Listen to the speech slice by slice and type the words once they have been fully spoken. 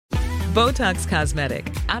Botox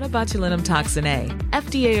Cosmetic, out of botulinum toxin A,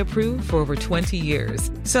 FDA approved for over 20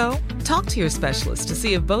 years. So, talk to your specialist to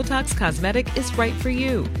see if Botox Cosmetic is right for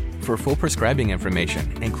you. For full prescribing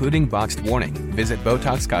information, including boxed warning, visit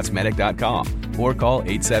BotoxCosmetic.com or call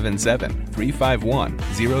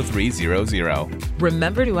 877-351-0300.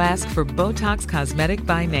 Remember to ask for Botox Cosmetic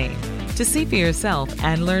by name. To see for yourself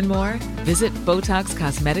and learn more, visit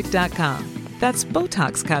BotoxCosmetic.com. That's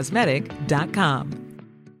BotoxCosmetic.com.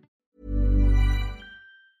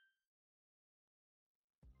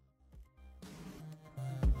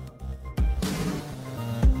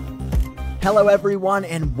 Hello everyone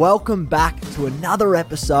and welcome back to another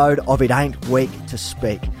episode of It Ain't Weak to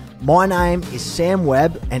Speak. My name is Sam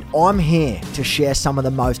Webb and I'm here to share some of the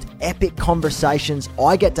most epic conversations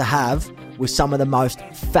I get to have with some of the most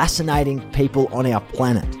fascinating people on our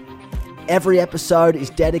planet. Every episode is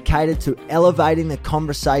dedicated to elevating the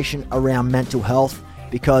conversation around mental health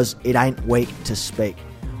because it ain't weak to speak.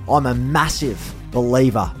 I'm a massive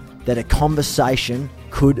believer that a conversation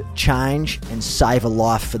could change and save a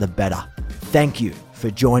life for the better. Thank you for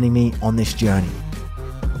joining me on this journey.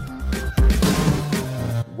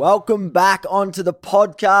 Welcome back onto the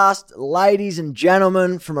podcast, ladies and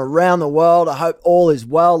gentlemen from around the world. I hope all is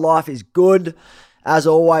well, life is good. As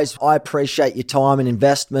always, I appreciate your time and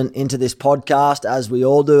investment into this podcast, as we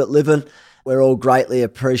all do at Living. We're all greatly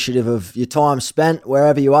appreciative of your time spent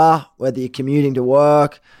wherever you are, whether you're commuting to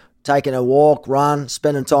work, taking a walk, run,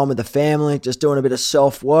 spending time with the family, just doing a bit of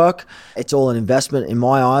self-work. It's all an investment in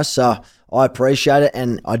my eyes, so I appreciate it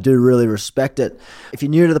and I do really respect it. If you're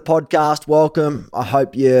new to the podcast, welcome. I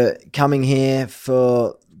hope you're coming here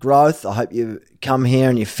for growth. I hope you come here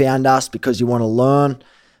and you found us because you want to learn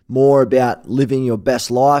more about living your best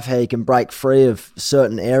life, how you can break free of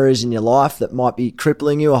certain areas in your life that might be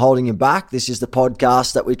crippling you or holding you back. This is the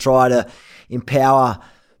podcast that we try to empower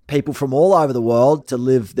people from all over the world to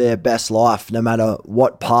live their best life, no matter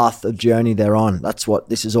what path of journey they're on. That's what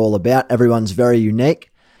this is all about. Everyone's very unique.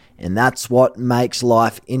 And that's what makes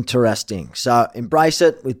life interesting. So embrace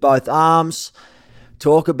it with both arms.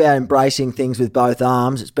 Talk about embracing things with both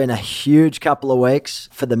arms. It's been a huge couple of weeks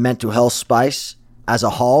for the mental health space as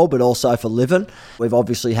a whole, but also for Living. We've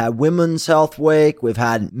obviously had Women's Health Week. We've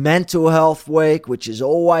had Mental Health Week, which is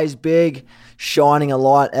always big, shining a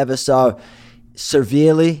light ever so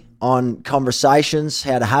severely on conversations,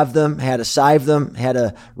 how to have them, how to save them, how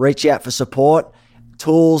to reach out for support.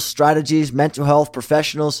 Tools, strategies, mental health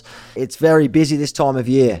professionals. It's very busy this time of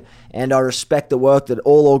year, and I respect the work that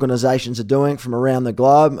all organizations are doing from around the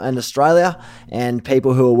globe and Australia, and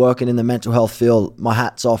people who are working in the mental health field. My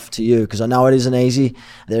hat's off to you, because I know it isn't easy.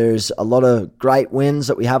 There's a lot of great wins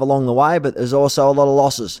that we have along the way, but there's also a lot of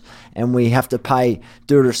losses, and we have to pay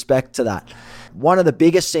due respect to that. One of the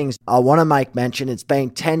biggest things I want to make mention, it's been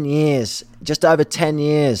 10 years, just over 10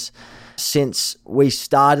 years since we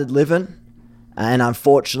started Living. And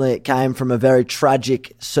unfortunately, it came from a very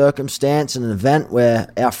tragic circumstance and an event where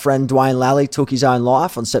our friend Dwayne Lally took his own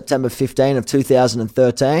life on September 15 of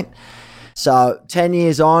 2013. So 10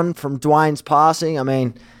 years on from Dwayne's passing, I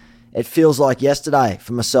mean, it feels like yesterday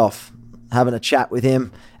for myself, having a chat with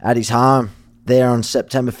him at his home there on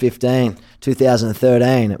September 15,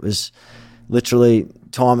 2013. It was literally,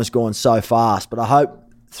 time has gone so fast. But I hope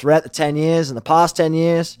throughout the 10 years and the past 10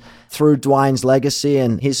 years, through Dwayne's legacy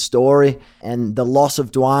and his story and the loss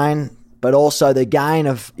of Dwayne, but also the gain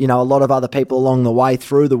of, a lot of other people along the way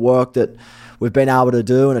through the work that we've been able to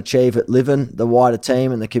do and achieve at Living, the wider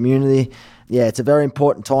team and the community. Yeah, it's a very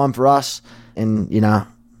important time for us. And,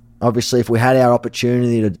 obviously if we had our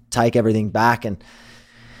opportunity to take everything back and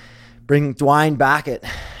bring Dwayne back,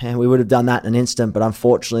 and we would have done that in an instant, but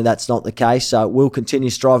unfortunately that's not the case. So we'll continue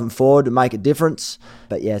striving forward to make a difference.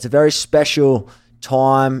 But yeah, it's a very special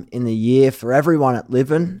time in the year for everyone at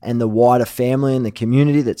Living and the wider family and the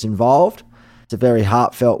community that's involved. It's a very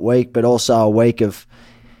heartfelt week, but also a week of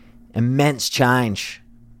immense change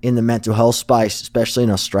in the mental health space, especially in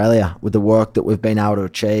Australia, with the work that we've been able to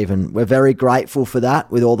achieve. And we're very grateful for that,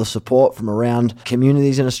 with all the support from around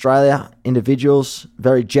communities in Australia, individuals,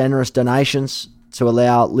 very generous donations to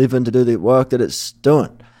allow Living to do the work that it's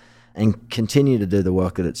doing and continue to do the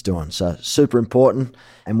work that it's doing. So super important,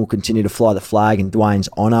 and we'll continue to fly the flag in Dwayne's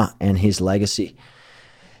honour and his legacy.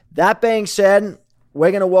 That being said, we're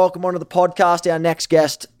going to welcome onto the podcast our next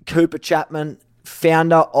guest, Cooper Chapman,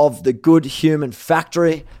 founder of the Good Human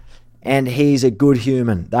Factory, and he's a good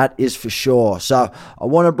human, that is for sure. So I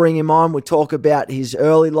want to bring him on. We talk about his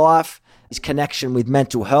early life, his connection with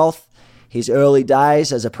mental health, his early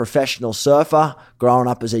days as a professional surfer, growing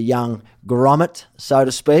up as a young grommet, so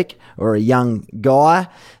to speak, or a young guy,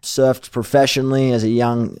 surfed professionally as a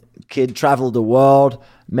young kid, traveled the world,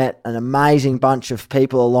 met an amazing bunch of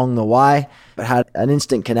people along the way, but had an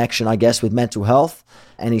instant connection, I guess, with mental health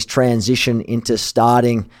and his transition into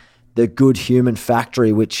starting the Good Human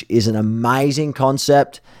Factory, which is an amazing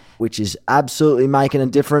concept, which is absolutely making a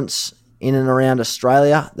difference in and around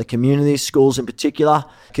Australia, the community schools in particular.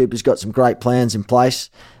 Cooper's got some great plans in place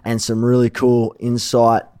and some really cool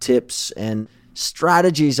insight, tips and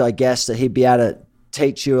strategies, I guess, that he'd be able to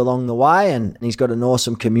teach you along the way. And he's got an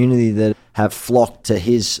awesome community that have flocked to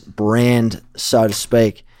his brand, so to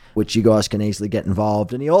speak, which you guys can easily get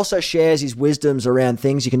involved. And he also shares his wisdoms around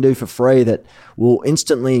things you can do for free that will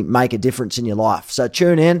instantly make a difference in your life. So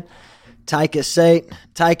tune in, take a seat,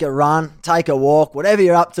 take a run, take a walk, whatever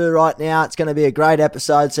you're up to right now. It's going to be a great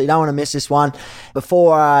episode, so you don't want to miss this one.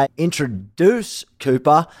 Before I introduce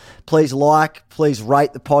Cooper, please please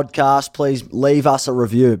rate the podcast, please leave us a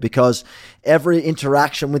review, because every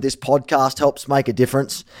interaction with this podcast helps make a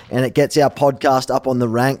difference, and it gets our podcast up on the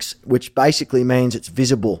ranks, which basically means it's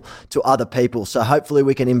visible to other people. So hopefully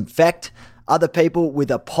we can infect other people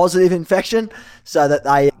with a positive infection so that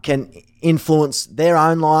they can influence their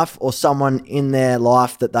own life or someone in their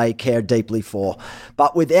life that they care deeply for.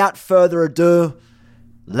 But without further ado,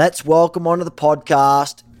 let's welcome onto the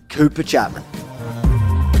podcast, Cooper Chapman.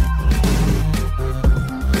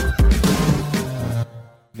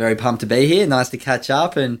 Very pumped to be here. Nice to catch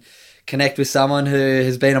up and connect with someone who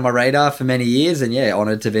has been on my radar for many years. And yeah,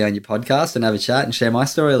 honoured to be on your podcast and have a chat and share my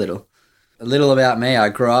story a little. A little about me. I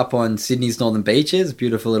grew up on Sydney's Northern Beaches, a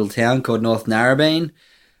beautiful little town called North Narrabeen.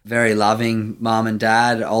 Very loving mum and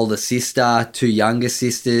dad, older sister, two younger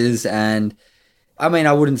sisters. And I mean,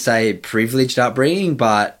 I wouldn't say privileged upbringing,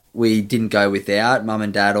 but we didn't go without. Mum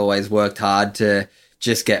and dad always worked hard to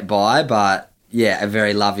just get by. But yeah, a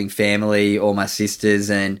very loving family. All my sisters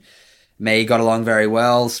and me got along very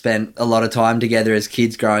well. Spent a lot of time together as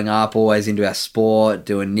kids growing up, always into our sport,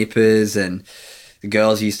 doing nippers, and the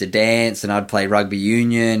girls used to dance and I'd play rugby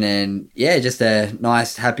union, and yeah, just a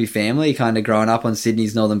nice, happy family kind of growing up on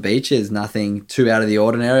Sydney's Northern Beaches. Nothing too out of the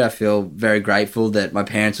ordinary. I feel very grateful that my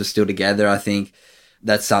parents were still together. I think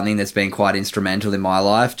that's something that's been quite instrumental in my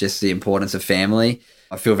life, just the importance of family.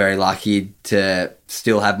 I feel very lucky to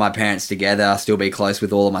still have my parents together, still be close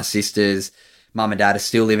with all of my sisters. Mum and dad are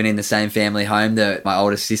still living in the same family home that my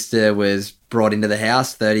oldest sister was brought into the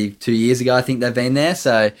house 32 years ago. I think they've been there.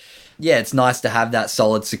 So yeah, it's nice to have that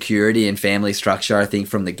solid security and family structure, I think,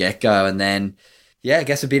 from the get-go. And then, yeah, I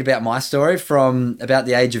guess a bit about my story. From about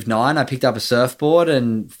the age of 9, I picked up a surfboard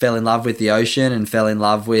and fell in love with the ocean and fell in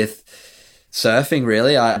love with surfing,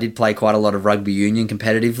 really. I did play quite a lot of rugby union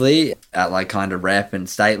competitively at like kind of rep and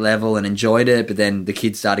state level and enjoyed it. But then the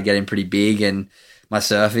kids started getting pretty big and my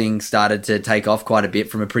surfing started to take off quite a bit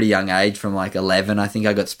from a pretty young age. From like 11, I think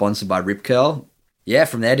I got sponsored by Rip Curl. Yeah,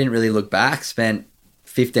 from there, didn't really look back. Spent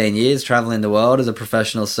 15 years traveling the world as a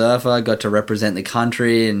professional surfer, got to represent the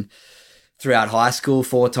country and throughout high school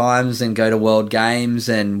 4 times and go to world games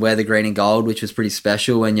and wear the green and gold, which was pretty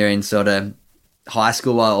special when you're in sort of high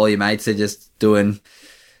school while all your mates are just doing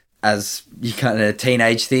as you kind of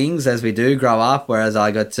teenage things as we do grow up. Whereas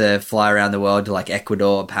I got to fly around the world to like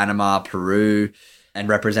Ecuador, Panama, Peru and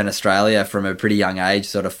represent Australia from a pretty young age,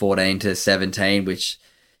 sort of 14 to 17, which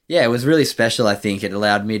yeah, it was really special. I think it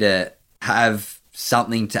allowed me to have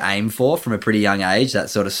something to aim for from a pretty young age, that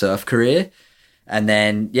sort of surf career. And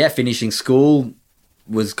then, yeah, finishing school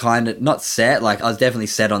was kind of not set. Like I was definitely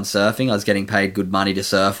set on surfing. I was getting paid good money to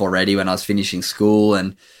surf already when I was finishing school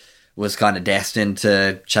and was kind of destined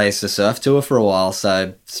to chase the surf tour for a while.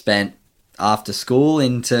 So spent after school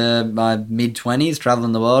into my mid-20s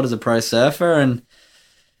traveling the world as a pro surfer. And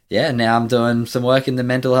yeah, now I'm doing some work in the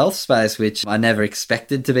mental health space, which I never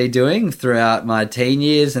expected to be doing throughout my teen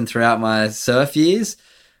years and throughout my surf years.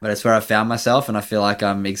 But it's where I found myself, and I feel like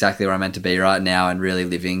I'm exactly where I'm meant to be right now and really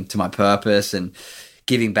living to my purpose and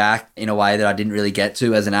giving back in a way that I didn't really get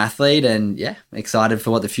to as an athlete. And yeah, excited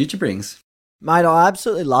for what the future brings. Mate, I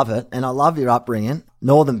absolutely love it, and I love your upbringing.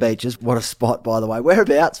 Northern Beaches, what a spot, by the way.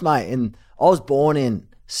 Whereabouts, mate? And I was born in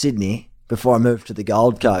Sydney before I moved to the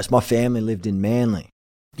Gold Coast. My family lived in Manly.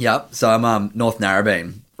 Yep, so I'm North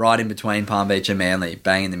Narrabeen, right in between Palm Beach and Manly,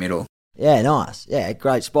 bang in the middle. Yeah, nice. Yeah,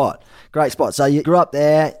 great spot. Great spot. So you grew up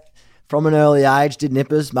there from an early age, did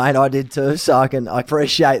nippers, mate, I did too, so I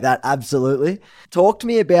appreciate that, absolutely. Talk to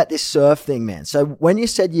me about this surf thing, man. So when you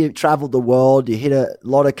said you travelled the world, you hit a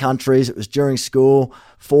lot of countries, it was during school,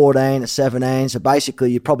 14 to 17, so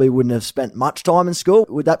basically you probably wouldn't have spent much time in school.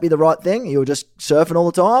 Would that be the right thing? You were just surfing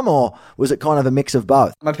all the time, or was it kind of a mix of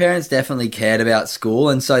both? My parents definitely cared about school,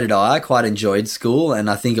 and so did I. I quite enjoyed school, and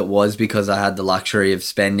I think it was because I had the luxury of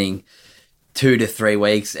spending 2 to 3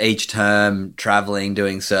 weeks each term traveling,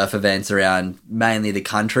 doing surf events around mainly the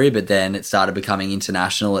country, but then it started becoming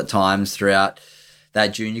international at times throughout that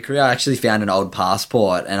junior career. I actually found an old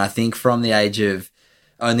passport, and I think from the age of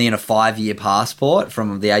only in a 5-year passport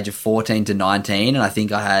from the age of 14 to 19, and I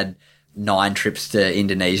think I had 9 trips to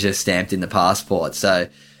Indonesia stamped in the passport. So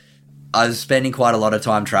I was spending quite a lot of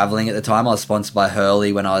time traveling at the time. I was sponsored by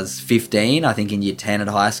Hurley when I was 15, I think in year 10 at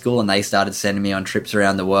high school, and they started sending me on trips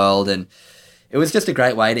around the world, and it was just a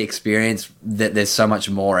great way to experience that there's so much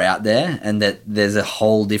more out there and that there's a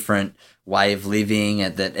whole different way of living,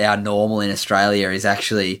 and that our normal in Australia is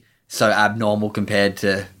actually so abnormal compared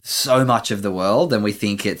to so much of the world. And we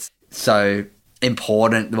think it's so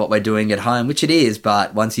important what we're doing at home, which it is.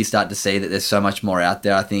 But once you start to see that there's so much more out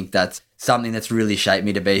there, I think that's something that's really shaped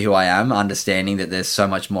me to be who I am, understanding that there's so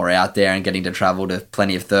much more out there and getting to travel to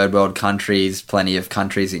plenty of third world countries, plenty of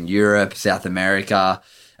countries in Europe, South America,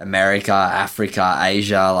 Africa,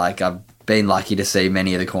 Asia. Like, I've been lucky to see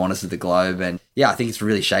many of the corners of the globe. And yeah, I think it's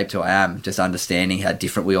really shaped who I am, just understanding how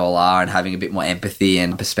different we all are and having a bit more empathy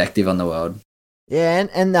and perspective on the world. Yeah,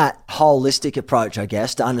 and that holistic approach, I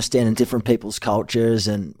guess, to understanding different people's cultures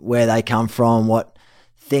and where they come from, what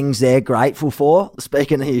things they're grateful for.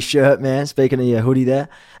 Speaking of your shirt, man, speaking of your hoodie there,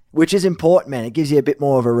 which is important, man. It gives you a bit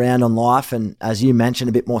more of a round on life, and as you mentioned,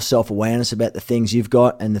 a bit more self-awareness about the things you've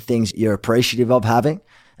got and the things you're appreciative of having.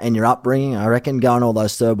 And your upbringing, I reckon, going all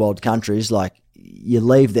those third world countries, like, you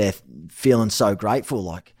leave there feeling so grateful.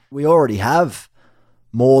 Like, we already have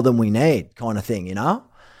more than we need, kind of thing, you know?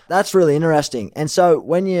 That's really interesting. And so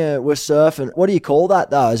when you were surfing, what do you call that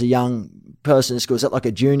though as a young person in school? Is that like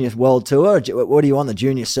a junior world tour? Or what are you on, the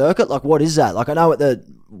junior circuit? Like, what is that? Like, I know what the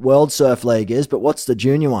World Surf League is, but what's the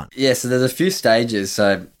junior one? Yeah, so there's a few stages.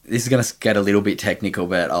 So this is going to get a little bit technical,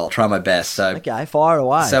 but I'll try my best. So okay, fire it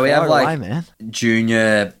away. So we have like man.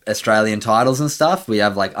 Junior Australian titles and stuff. We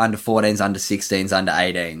have like under 14s, under 16s, under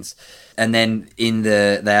 18s. And then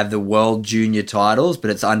they have the World Junior titles,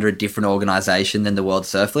 but it's under a different organisation than the World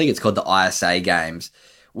Surf League. It's called the ISA Games,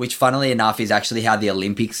 which funnily enough is actually how the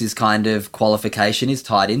Olympics is kind of qualification is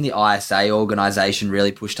tied in. The ISA organisation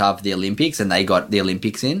really pushed hard for the Olympics, and they got the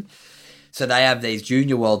Olympics in. So they have these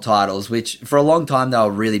junior world titles, which for a long time they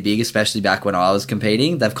were really big, especially back when I was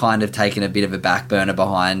competing. They've kind of taken a bit of a back burner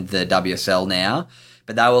behind the WSL now,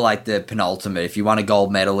 but they were like the penultimate. If you won a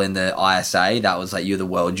gold medal in the ISA, that was like you're the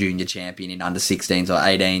world junior champion in under 16s or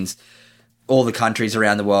 18s. All the countries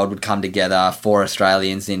around the world would come together, 4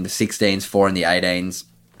 Australians in the 16s, 4 in the 18s.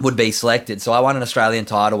 Would be selected. So I won an Australian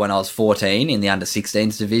title when I was 14 in the under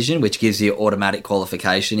 16s division, which gives you automatic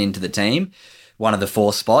qualification into the team, one of the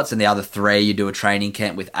 4 spots, and the other 3 you do a training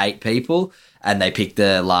camp with 8 people and they pick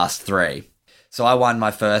the last 3. So I won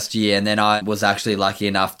my first year, and then I was actually lucky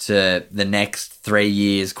enough to the next 3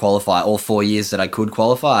 years qualify. All 4 years that I could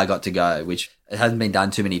qualify, I got to go, which it hasn't been done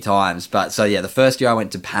too many times. But so yeah, the first year I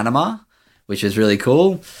went to Panama, which was really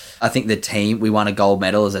cool. I think the team, we won a gold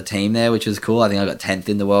medal as a team there, which was cool. I think I got 10th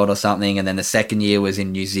in the world or something. And then the second year was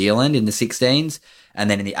in New Zealand in the 16s. And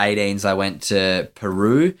then in the 18s, I went to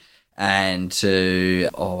Peru and to,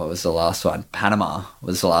 what was the last one? Panama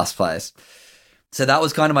was the last place. So that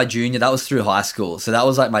was kind of my junior. That was through high school. So that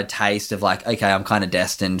was like my taste of like, okay, I'm kind of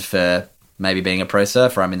destined for maybe being a pro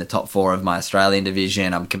surfer. I'm in the top 4 of my Australian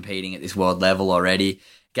division. I'm competing at this world level already.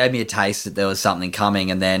 Gave me a taste that there was something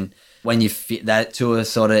coming. And then when you fit, that tour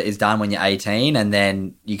sort of is done when you're 18, and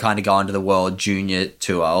then you kind of go onto the World Junior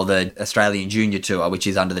Tour or the Australian Junior Tour, which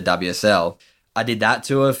is under the WSL. I did that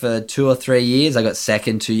tour for 2 or 3 years. I got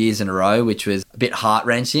second 2 years in a row, which was a bit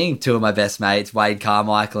heart-wrenching. 2 of my best mates, Wade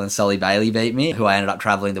Carmichael and Solly Bailey, beat me, who I ended up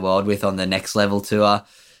travelling the world with on the next level tour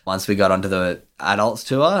once we got onto the adults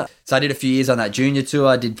tour. So I did a few years on that junior tour.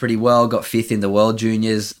 I did pretty well, got 5th in the World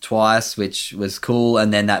Juniors twice, which was cool.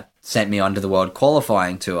 And then that sent me onto the World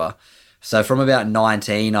Qualifying Tour. So from about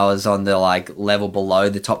 19, I was on the like level below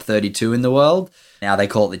the top 32 in the world. Now they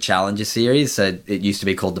call it the Challenger Series. So it used to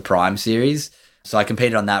be called the Prime Series. So I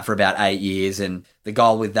competed on that for about 8 years. And the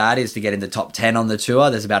goal with that is to get in the top 10 on the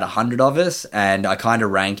tour. There's about 100 of us. And I kind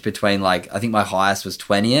of ranked between like, I think my highest was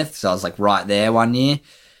 20th. So I was like right there one year.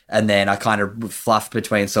 And then I kind of fluffed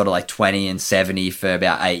between sort of like 20 and 70 for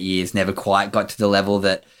about 8 years. Never quite got to the level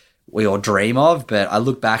that we all dream of. But I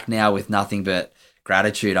look back now with nothing but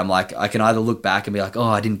gratitude. I'm like, I can either look back and be like, oh,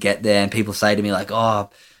 I didn't get there. And people say to me like, oh,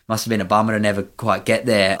 must have been a bummer to never quite get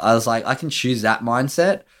there. I was like, I can choose that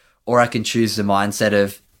mindset, or I can choose the mindset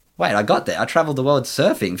of, wait, I got there. I traveled the world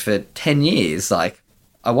surfing for 10 years. Like,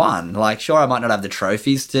 I won. Like, sure, I might not have the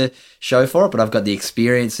trophies to show for it, but I've got the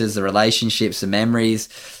experiences, the relationships, the memories.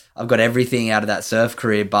 I've got everything out of that surf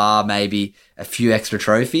career bar maybe a few extra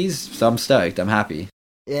trophies. So I'm stoked. I'm happy.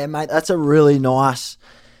 Yeah, mate, that's a really nice,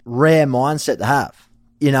 rare mindset to have.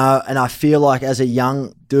 You know, and I feel like as a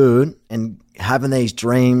young dude and having these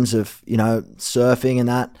dreams of, you know, surfing and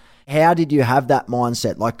that, how did you have that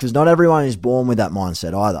mindset? Like, because not everyone is born with that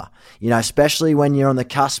mindset either. You know, especially when you're on the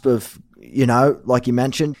cusp of, you know, like you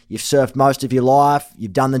mentioned, you've surfed most of your life,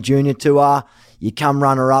 you've done the junior tour, you come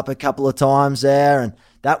runner-up a couple of times there, and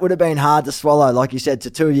that would have been hard to swallow, like you said,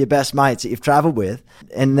 to two of your best mates that you've traveled with,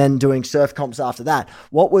 and then doing surf comps after that.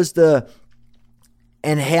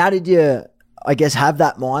 And how did you, I guess, have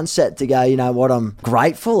that mindset to go, you know what, I'm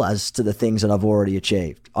grateful as to the things that I've already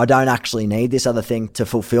achieved. I don't actually need this other thing to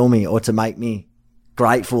fulfill me or to make me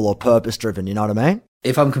grateful or purpose-driven, you know what I mean?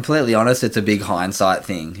 If I'm completely honest, it's a big hindsight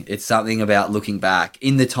thing. It's something about looking back.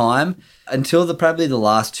 In the time, until probably the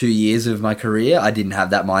last 2 years of my career, I didn't have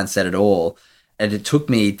that mindset at all. And it took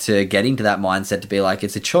me to getting to that mindset to be like,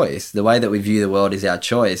 it's a choice. The way that we view the world is our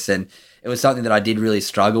choice. And it was something that I did really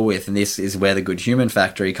struggle with. And this is where the Good Human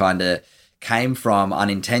Factory kind of came from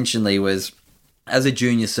unintentionally, was as a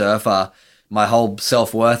junior surfer, my whole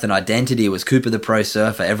self-worth and identity was Cooper the Pro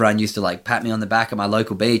Surfer. Everyone used to like pat me on the back at my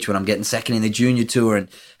local beach when I'm getting second in the junior tour and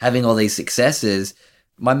having all these successes.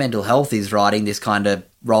 My mental health is riding this kind of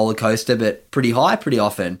roller coaster, but pretty high pretty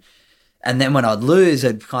often. And then when I'd lose,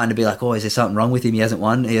 I'd kind of be like, oh, is there something wrong with him? He hasn't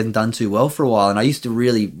won. He hasn't done too well for a while. And I used to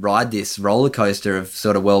really ride this roller coaster of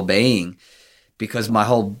sort of well-being because my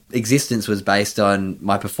whole existence was based on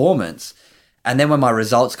my performance. And then when my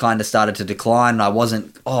results kind of started to decline and I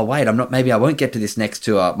wasn't, maybe I won't get to this next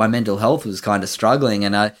tour. My mental health was kind of struggling.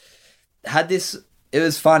 And I had this, it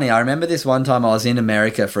was funny. I remember this one time I was in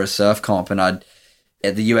America for a surf comp and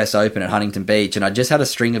at the US Open at Huntington Beach, and I just had a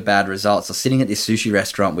string of bad results. I was sitting at this sushi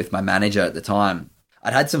restaurant with my manager at the time.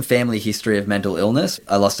 I'd had some family history of mental illness.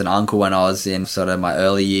 I lost an uncle when I was in sort of my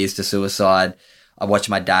early years to suicide. I watched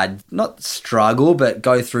my dad not struggle, but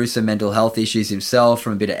go through some mental health issues himself,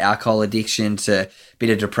 from a bit of alcohol addiction to a bit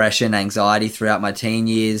of depression, anxiety throughout my teen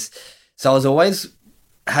years. So I was always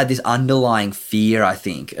had this underlying fear, I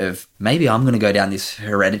think, of maybe I'm going to go down this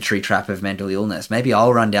hereditary trap of mental illness. Maybe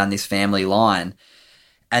I'll run down this family line.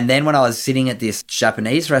 And then when I was sitting at this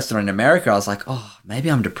Japanese restaurant in America, I was like, oh, maybe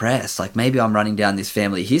I'm depressed. Like maybe I'm running down this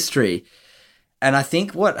family history. And I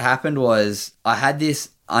think what happened was I had this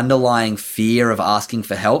underlying fear of asking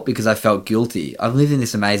for help because I felt guilty. I'm living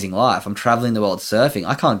this amazing life. I'm traveling the world surfing.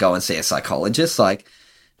 I can't go and see a psychologist. Like,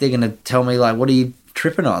 they're going to tell me, like, what are you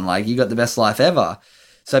tripping on? Like, you got the best life ever.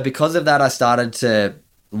 So because of that, I started to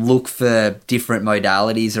look for different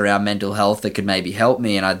modalities around mental health that could maybe help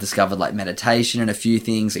me. And I discovered like meditation and a few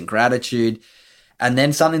things and gratitude. And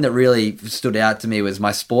then something that really stood out to me was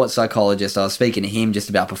my sports psychologist. I was speaking to him just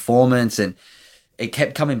about performance, and it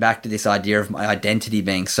kept coming back to this idea of my identity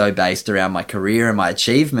being so based around my career and my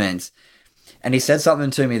achievements. And he said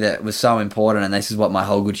something to me that was so important, and this is what my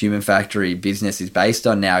whole Good Human Factory business is based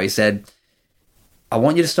on now. He said, I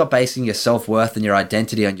want you to stop basing your self-worth and your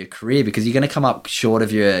identity on your career, because you're going to come up short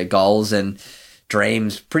of your goals and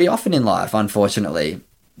dreams pretty often in life, unfortunately.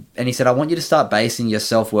 And he said, I want you to start basing your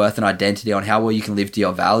self-worth and identity on how well you can live to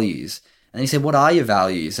your values. And he said, what are your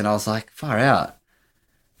values? And I was like, far out.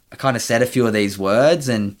 I kind of said a few of these words,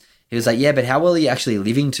 and he was like, yeah, but how well are you actually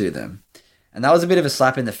living to them? And that was a bit of a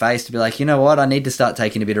slap in the face to be like, you know what? I need to start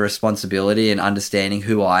taking a bit of responsibility and understanding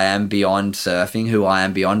who I am beyond surfing, who I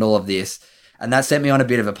am beyond all of this. And that set me on a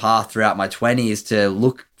bit of a path throughout my 20s to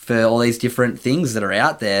look for all these different things that are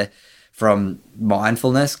out there, from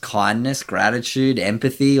mindfulness, kindness, gratitude,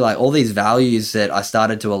 empathy, like all these values that I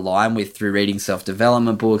started to align with through reading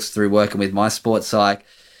self-development books, through working with my sports psych,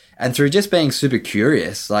 and through just being super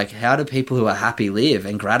curious. Like, how do people who are happy live?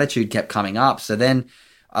 And gratitude kept coming up. So then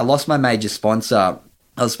I lost my major sponsor.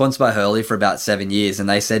 I was sponsored by Hurley for about 7 years, and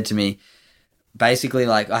they said to me, basically,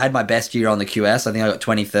 like, I had my best year on the QS. I think I got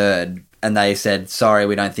 23rd. And they said, sorry,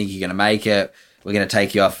 we don't think you're going to make it. We're going to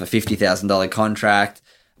take you off a $50,000 contract.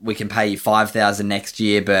 We can pay you $5,000 next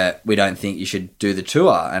year, but we don't think you should do the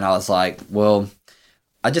tour. And I was like, well,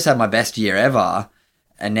 I just had my best year ever,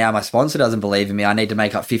 and now my sponsor doesn't believe in me. I need to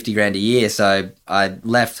make up 50 grand a year. So I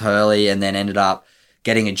left Hurley and then ended up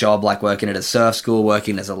getting a job, like working at a surf school,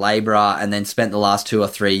 working as a labourer, and then spent the last 2 or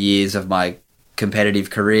 3 years of my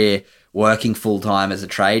competitive career working full-time as a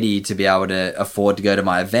tradie to be able to afford to go to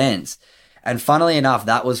my events. And funnily enough,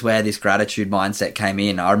 that was where this gratitude mindset came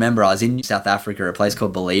in. I remember I was in South Africa, a place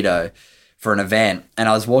called Bolido, for an event, and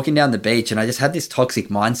I was walking down the beach, and I just had this toxic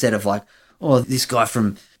mindset of like, oh, this guy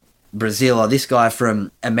from Brazil, or this guy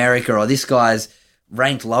from America, or this guy's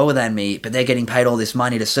ranked lower than me, but they're getting paid all this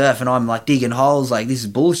money to surf and I'm like digging holes, like this is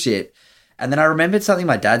bullshit. And then I remembered something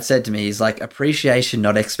my dad said to me. He's like, appreciation,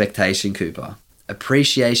 not expectation, Cooper.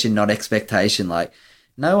 Appreciation, not expectation. Like,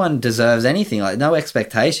 no one deserves anything. Like, no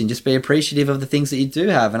expectation. Just be appreciative of the things that you do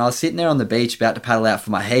have. And I was sitting there on the beach about to paddle out for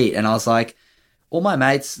my heat. And I was like, all my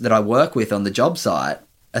mates that I work with on the job site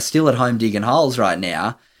are still at home digging holes right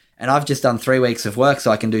now. And I've just done 3 weeks of work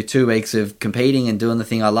so I can do 2 weeks of competing and doing the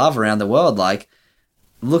thing I love around the world. Like,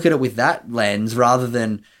 look at it with that lens rather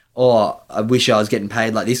than, oh, I wish I was getting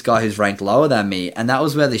paid like this guy who's ranked lower than me. And that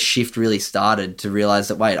was where the shift really started, to realize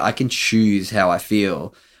that, wait, I can choose how I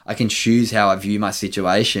feel. I can choose how I view my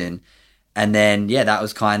situation. And then, yeah, that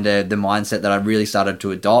was kind of the mindset that I really started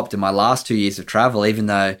to adopt in my last 2 years of travel. Even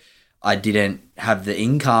though I didn't have the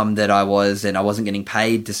income that I was and I wasn't getting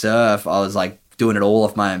paid to surf, I was like doing it all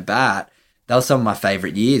off my own bat. That was some of my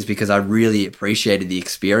favorite years because I really appreciated the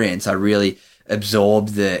experience. I really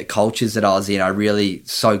absorbed the cultures that I was in. I really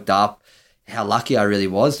soaked up how lucky I really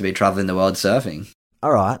was to be traveling the world surfing.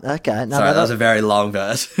 All right. Okay. No, Sorry, that was a very long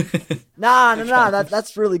verse. No.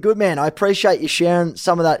 That's really good, man. I appreciate you sharing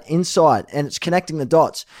some of that insight, and it's connecting the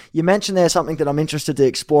dots. You mentioned there something that I'm interested to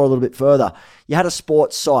explore a little bit further. You had a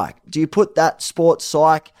sports psych. Do you put that sports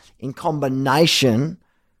psych in combination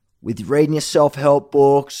with reading your self-help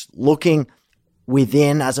books, looking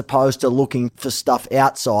within as opposed to looking for stuff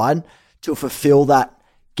outside to fulfill that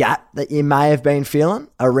gap that you may have been feeling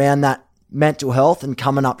around that mental health and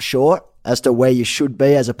coming up short as to where you should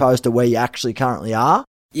be as opposed to where you actually currently are?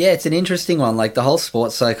 Yeah, it's an interesting one. Like the whole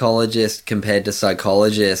sports psychologist compared to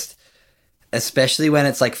psychologist, especially when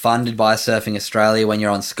it's like funded by Surfing Australia, when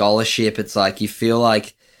you're on scholarship, it's like you feel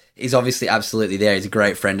like he's obviously absolutely there. He's a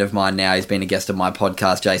great friend of mine now. He's been a guest of my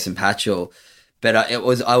podcast, Jason Patchell. But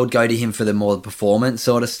I would go to him for the more performance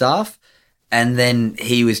sort of stuff. And then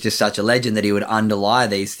he was just such a legend that he would underlie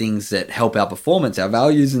these things that help our performance, our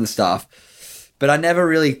values and stuff. But I never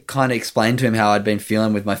really kind of explained to him how I'd been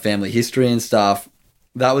feeling with my family history and stuff.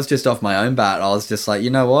 That was just off my own bat. I was just like, you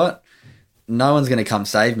know what? No one's going to come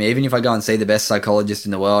save me. Even if I go and see the best psychologist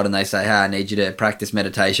in the world and they say, hey, I need you to practice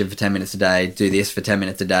meditation for 10 minutes a day, do this for 10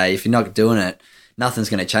 minutes a day. If you're not doing it, nothing's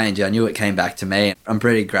going to change. I knew it came back to me. I'm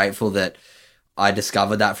pretty grateful that I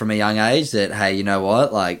discovered that from a young age that, hey, you know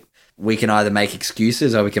what? Like, we can either make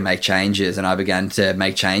excuses or we can make changes. And I began to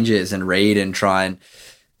make changes and read and try and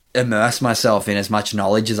immerse myself in as much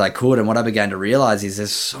knowledge as I could. And what I began to realize is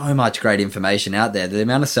there's so much great information out there. The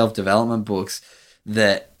amount of self-development books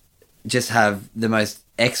that just have the most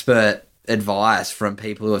expert advice from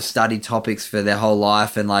people who have studied topics for their whole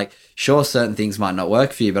life. And like, sure, certain things might not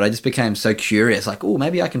work for you, but I just became so curious, like, oh,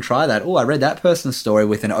 maybe I can try that. Oh, I read that person's story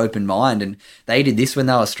with an open mind and they did this when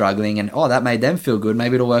they were struggling and, oh, that made them feel good.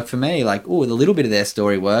 Maybe it'll work for me. Like, oh, the little bit of their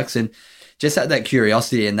story works. And just that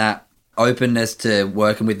curiosity and that openness to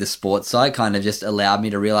working with the sports side kind of just allowed me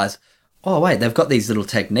to realize, oh, wait, they've got these little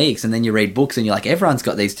techniques. And then you read books and you're like, everyone's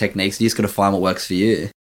got these techniques. You just got to find what works for you.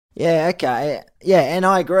 Yeah, okay. Yeah, and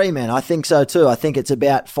I agree, man. I think so too. I think it's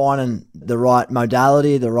about finding the right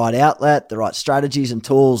modality, the right outlet, the right strategies and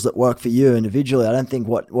tools that work for you individually. I don't think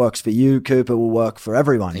what works for you, Cooper, will work for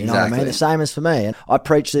everyone. You know what I mean? The same as for me. And I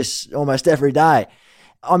preach this almost every day.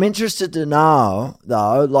 I'm interested to know,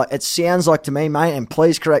 though, like it sounds like to me, mate, and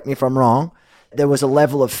please correct me if I'm wrong, there was a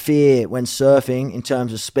level of fear when surfing in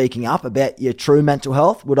terms of speaking up about your true mental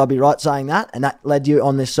health. Would I be right saying that? And that led you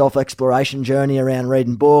on this self-exploration journey around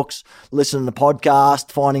reading books, listening to podcasts,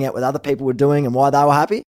 finding out what other people were doing and why they were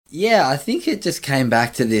happy? Yeah, I think it just came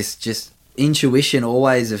back to this just intuition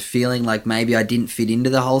always of feeling like maybe I didn't fit into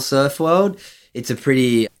the whole surf world. It's a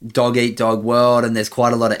pretty dog-eat-dog world and there's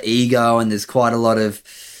quite a lot of ego and there's quite a lot of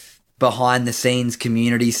behind the scenes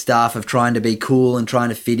community stuff of trying to be cool and trying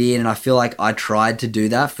to fit in. And I feel like I tried to do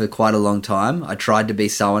that for quite a long time. I tried to be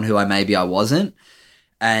someone who I wasn't.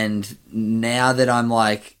 And now that I'm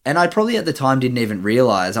like, and I probably at the time didn't even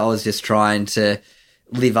realize I was just trying to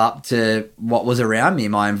live up to what was around me,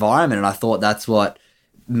 my environment. And I thought that's what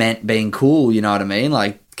meant being cool. You know what I mean?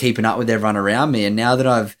 Like keeping up with everyone around me. And now that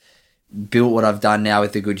I've built what I've done now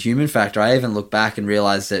with the Good Human Factor, I even look back and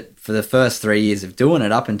realize that for the first 3 years of doing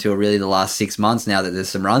it, up until really the last 6 months now that there's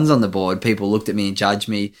some runs on the board, people looked at me and judged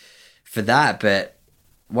me for that. But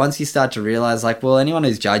once you start to realize, like, well, anyone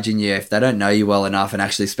who's judging you, if they don't know you well enough and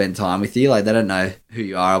actually spend time with you, like they don't know who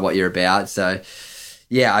you are or what you're about. So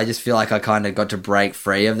yeah, I just feel like I kind of got to break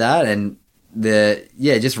free of that. And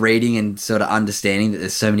just reading and sort of understanding that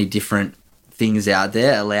there's so many different things out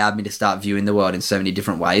there allowed me to start viewing the world in so many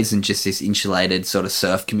different ways than just this insulated sort of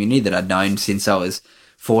surf community that I'd known since I was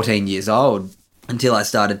 14 years old. until I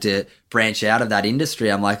started to branch out of that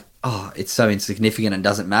industry. I'm like, oh, it's so insignificant and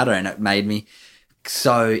doesn't matter. And it made me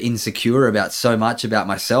so insecure about so much about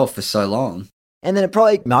myself for so long. And then it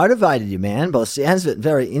probably motivated you, man, by the sounds of it,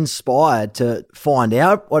 very inspired to find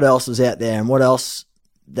out what else was out there and what else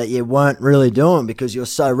that you weren't really doing, because you're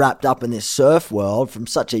so wrapped up in this surf world from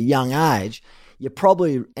such a young age. You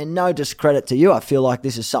probably, and no discredit to you, I feel like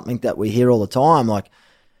this is something that we hear all the time. Like,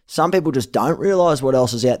 some people just don't realize what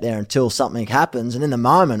else is out there until something happens. And in the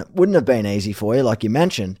moment, it wouldn't have been easy for you, like you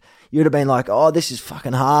mentioned. You'd have been like, oh, this is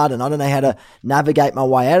fucking hard and I don't know how to navigate my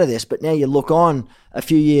way out of this. But now you look on a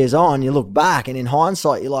few years on, you look back, and in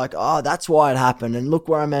hindsight, you're like, oh, that's why it happened. And look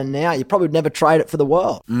where I'm at now. You probably would never trade it for the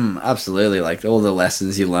world. Absolutely. Like, all the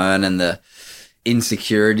lessons you learn and the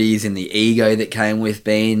insecurities and the ego that came with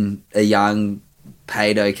being a young,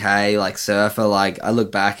 paid okay, like, surfer. Like, I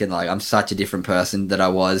look back and, like, I'm such a different person that I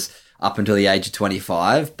was up until the age of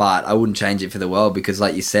 25, but I wouldn't change it for the world, because,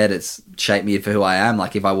 like you said, it's shaped me for who I am.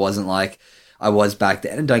 Like, if I wasn't like I was back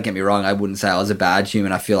then, and don't get me wrong, I wouldn't say I was a bad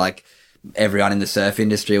human. I feel like everyone in the surf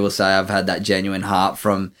industry will say I've had that genuine heart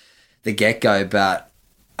from the get-go, but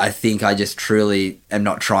I think I just truly am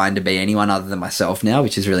not trying to be anyone other than myself now,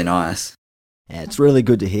 which is really nice. Yeah, it's really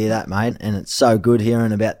good to hear that, mate. And it's so good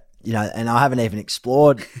hearing about, you know, and I haven't even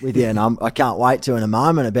explored with you, and I can't wait to in a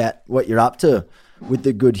moment about what you're up to with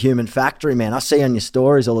the Good Human Factory, man. I see on your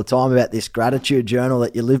stories all the time about this gratitude journal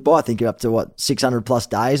that you live by. I think you're up to, what, 600 plus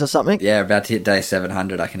days or something? Yeah, about to hit day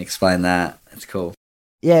 700. I can explain that. It's cool.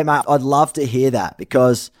 Yeah, mate, I'd love to hear that,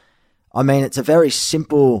 because, I mean, it's a very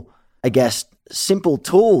simple, I guess, simple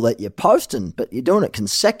tool that you're posting, but you're doing it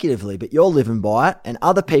consecutively, but you're living by it, and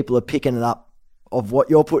other people are picking it up of what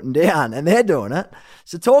you're putting down, and they're doing it.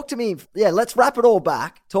 So talk to me, let's wrap it all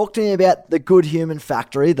back. Talk to me about the Good Human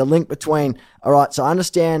Factory, the link between, all right, so I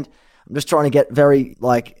understand, I'm just trying to get very,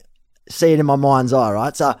 like, see it in my mind's eye,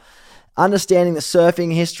 right? So understanding the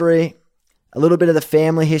surfing history, a little bit of the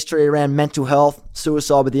family history around mental health,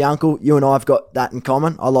 suicide with the uncle. You and I have got that in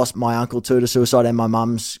common. I lost my uncle too to suicide, and my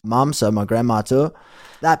mum's mum, so my grandma too.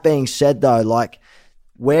 That being said though, like,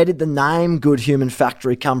 where did the name Good Human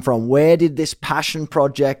Factory come from? Where did this passion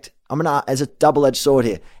project, I'm going to, as a double-edged sword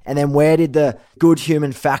here, and then where did the Good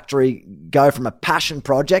Human Factory go from a passion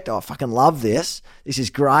project? Oh, I fucking love this. This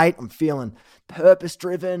is great. I'm feeling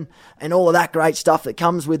purpose-driven and all of that great stuff that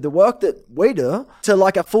comes with the work that we do, to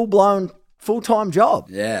like a full-blown, full-time job.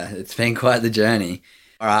 Yeah, it's been quite the journey.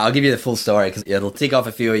 All right, I'll give you the full story because it'll tick off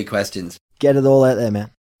a few of your questions. Get it all out there,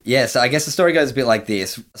 man. Yeah, so I guess the story goes a bit like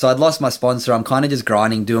this. So I'd lost my sponsor. I'm kind of just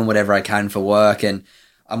grinding, doing whatever I can for work. And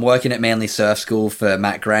I'm working at Manly Surf School for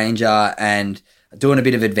Matt Granger and doing a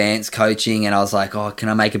bit of advanced coaching. And I was like, oh, can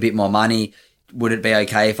I make a bit more money? Would it be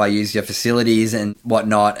okay if I use your facilities and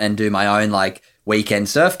whatnot and do my own like weekend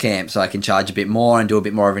surf camp so I can charge a bit more and do a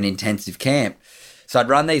bit more of an intensive camp? So I'd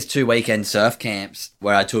run these 2 weekend surf camps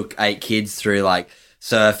where I took 8 kids through like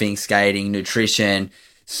surfing, skating, nutrition,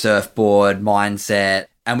 surfboard, mindset.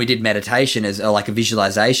 And we did meditation as like a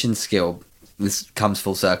visualization skill. This comes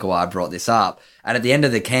full circle why I brought this up. And at the end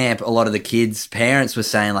of the camp, a lot of the kids' parents were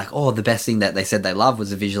saying like, oh, the best thing that they said they loved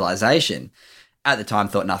was the visualization. At the time,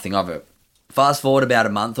 thought nothing of it. Fast forward about a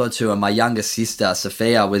month or two, and my younger sister,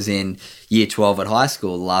 Sophia, was in year 12 at high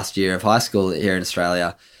school, the last year of high school here in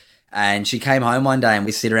Australia. And she came home one day and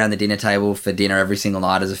we sit around the dinner table for dinner every single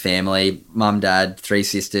night as a family. Mum, dad, 3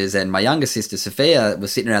 sisters. And my younger sister, Sophia,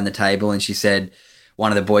 was sitting around the table and she said,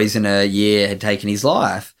 one of the boys in her year had taken his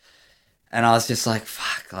life. And I was just like,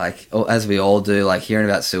 fuck, like, as we all do, like, hearing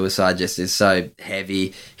about suicide just is so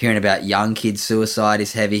heavy. Hearing about young kids' suicide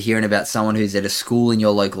is heavy. Hearing about someone who's at a school in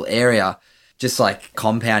your local area, just like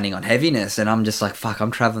compounding on heaviness. And I'm just like, fuck, I'm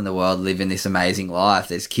traveling the world, living this amazing life.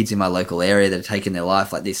 There's kids in my local area that are taking their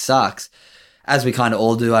life. Like, this sucks. As we kind of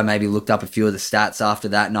all do, I maybe looked up a few of the stats after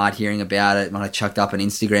that night, hearing about it, when I chucked up an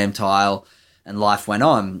Instagram tile. And life went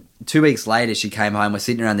on. 2 weeks later, she came home. We're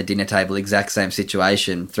sitting around the dinner table, exact same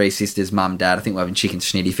situation. 3 sisters, mum, dad. I think we're having chicken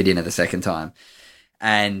schnitty for dinner the second time.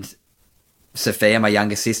 And Sophia, my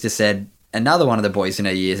younger sister, said another one of the boys in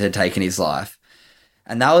her years had taken his life.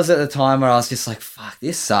 And that was at the time where I was just like, fuck,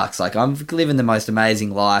 this sucks. Like, I'm living the most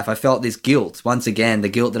amazing life. I felt this guilt. Once again, the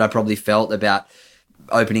guilt that I probably felt about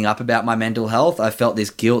opening up about my mental health. I felt this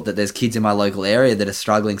guilt that there's kids in my local area that are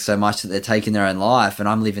struggling so much that they're taking their own life, and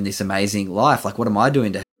I'm living this amazing life. Like, what am I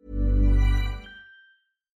doing to...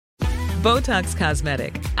 Botox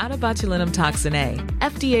Cosmetic, out of botulinum toxin A,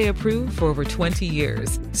 FDA approved for over 20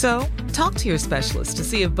 years. So, talk to your specialist to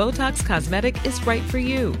see if Botox Cosmetic is right for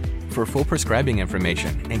you. For full prescribing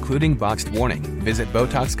information, including boxed warning, visit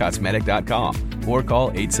BotoxCosmetic.com or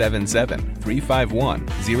call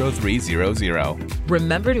 877-351-0300.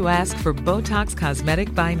 Remember to ask for Botox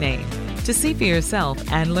Cosmetic by name. To see for yourself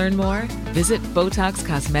and learn more, visit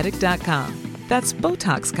BotoxCosmetic.com. That's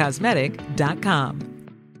BotoxCosmetic.com.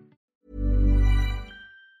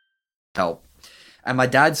 Help. And my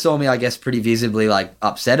dad saw me, I guess, pretty visibly like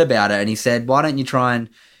upset about it. And he said, why don't you try and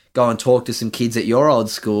go and talk to some kids at your old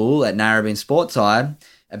school at Narrabeen Sports High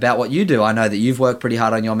about what you do. I know that you've worked pretty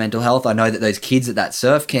hard on your mental health. I know that those kids at that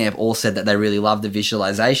surf camp all said that they really love the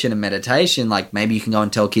visualization and meditation. Like, maybe you can go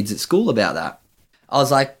and tell kids at school about that. I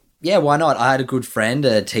was like, yeah, why not? I had a good friend,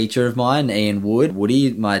 a teacher of mine, Ian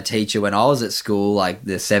Woody, my teacher when I was at school, like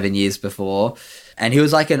the 7 years before. And he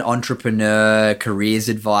was like an entrepreneur, careers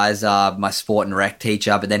advisor, my sport and rec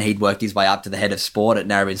teacher, but then he'd worked his way up to the head of sport at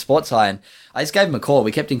Narrabeen Sports High. And I just gave him a call.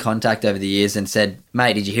 We kept in contact over the years and said,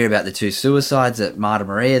 mate, did you hear about the 2 suicides at Marta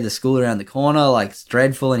Maria, the school around the corner? Like, it's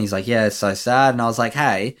dreadful. And he's like, yeah, it's so sad. And I was like,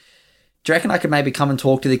 hey, do you reckon I could maybe come and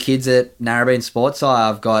talk to the kids at Narrabeen Sports High?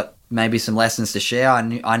 I've got maybe some lessons to share.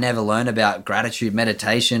 I never learned about gratitude,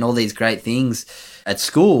 meditation, all these great things at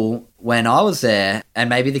school when I was there, and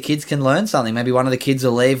maybe the kids can learn something. Maybe one of the kids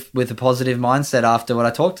will leave with a positive mindset after what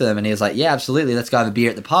I talked to them. And he was like, yeah, absolutely. Let's go have a beer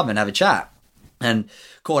at the pub and have a chat. And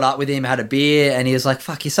caught up with him, had a beer, and he was like,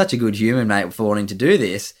 fuck, you're such a good human, mate, for wanting to do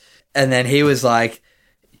this. And then he was like,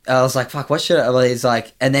 I was like, fuck, what should I? Well, he's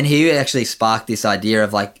like, and then he actually sparked this idea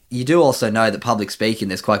of like, you do also know that public speaking,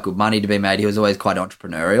 there's quite good money to be made. He was always quite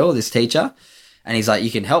entrepreneurial, this teacher. And he's like, you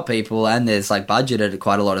can help people, and there's like budgeted at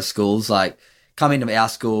quite a lot of schools. Like, come into our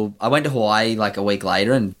school. I went to Hawaii like a week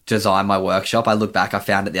later and designed my workshop. I look back, I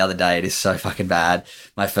found it the other day. It is so fucking bad,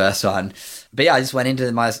 my first one. But yeah, I just went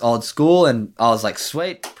into my old school and I was like,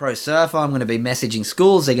 sweet, pro surfer. I'm going to be messaging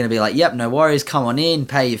schools. They're going to be like, yep, no worries. Come on in,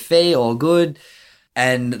 pay your fee, all good.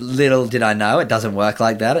 And little did I know, it doesn't work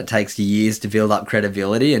like that. It takes years to build up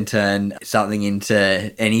credibility and turn something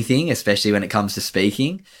into anything, especially when it comes to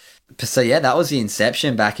speaking. So yeah, that was the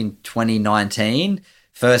inception back in 2019.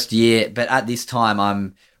 First year, but at this time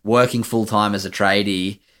I'm working full-time as a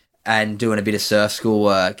tradie and doing a bit of surf school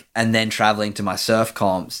work and then traveling to my surf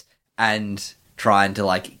comps and trying to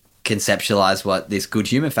like conceptualize what this Good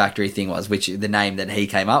Human Factory thing was, which the name that he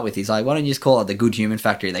came up with. He's like, why don't you just call it the Good Human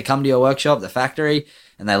Factory? They come to your workshop, the factory,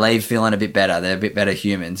 and they leave feeling a bit better. They're a bit better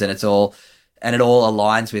humans. And it all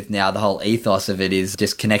aligns with now the whole ethos of it is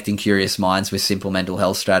just connecting curious minds with simple mental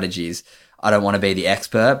health strategies. I don't want to be the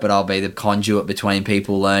expert, but I'll be the conduit between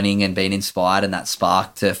people learning and being inspired and that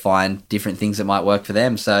spark to find different things that might work for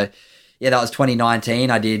them. So yeah, that was 2019.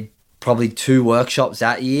 I did probably 2 workshops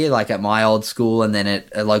that year, like at my old school and then at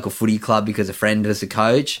a local footy club because a friend was the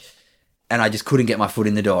coach. And I just couldn't get my foot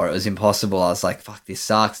in the door. It was impossible. I was like, fuck, this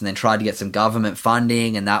sucks. And then tried to get some government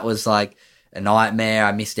funding and that was like a nightmare.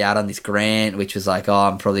 I missed out on this grant, which was like, oh,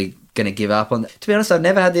 I'm probably going to give up on that. To be honest, I've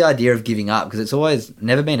never had the idea of giving up because it's always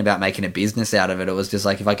never been about making a business out of it. It was just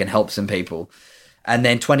like if I can help some people. And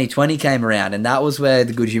then 2020 came around and that was where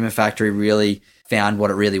the Good Human Factory really found what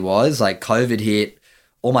it really was. Like COVID hit,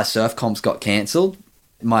 all my surf comps got cancelled.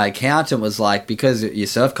 My accountant was like, because your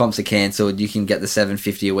surf comps are cancelled, you can get the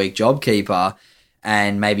 $750 a week JobKeeper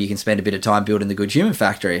and maybe you can spend a bit of time building the Good Human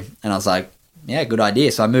Factory. And I was like, yeah, good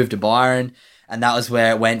idea. So I moved to Byron and that was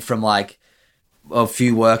where it went from like a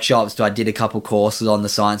few workshops to I did a couple courses on the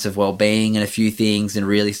science of well-being and a few things and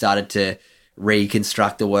really started to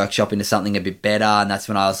reconstruct the workshop into something a bit better. And that's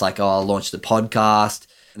when I was like, oh, I'll launch the podcast.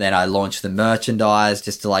 Then I launched the merchandise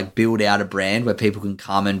just to like build out a brand where people can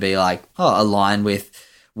come and be like, oh, align with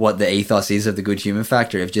what the ethos is of the Good Human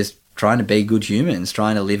Factory of just trying to be good humans,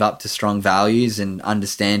 trying to live up to strong values and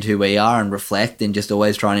understand who we are and reflect and just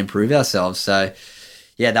always try and improve ourselves. So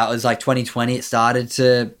yeah, that was like 2020. It started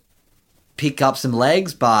to pick up some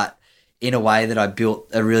legs, but in a way that I built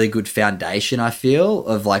a really good foundation, I feel,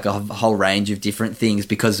 of like a whole range of different things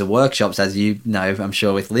because the workshops, as you know, I'm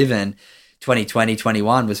sure with Livin, 2020,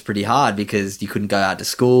 21 was pretty hard because you couldn't go out to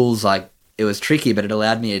schools. Like it was tricky, but it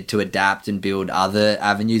allowed me to adapt and build other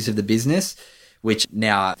avenues of the business, which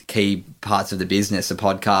now key parts of the business. The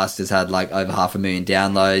podcast has had like over 500,000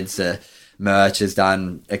 downloads. The merch has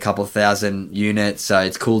done a couple thousand units. So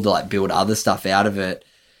it's cool to like build other stuff out of it.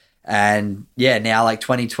 And yeah, now like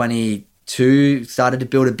 2022 started to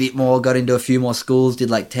build a bit more, got into a few more schools,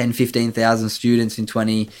 did like 10, 15,000 students in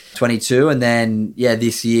 2022. And then, yeah,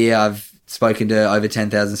 this year I've spoken to over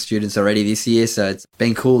 10,000 students already this year. So it's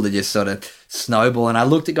been cool to just sort of snowball. And I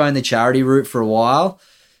looked at going the charity route for a while,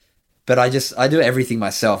 But I do everything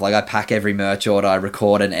myself. Like I pack every merch order, I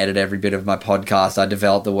record and edit every bit of my podcast, I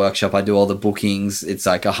develop the workshop, I do all the bookings. It's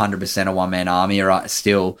like 100% a one-man army right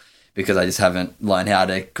still, because I just haven't learned how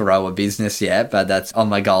to grow a business yet. But that's on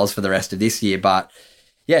my goals for the rest of this year. But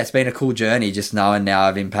yeah, it's been a cool journey just knowing now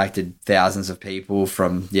I've impacted thousands of people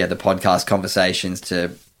from the podcast conversations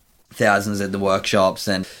to thousands at the workshops,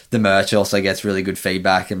 and the merch also gets really good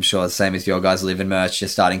feedback. I'm sure the same as your guys live in merch,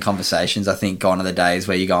 just starting conversations. I think gone are the days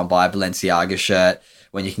where you go and buy a Balenciaga shirt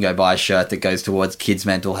when you can go buy a shirt that goes towards kids'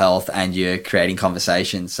 mental health and you're creating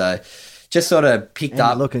conversations. So just sort of picked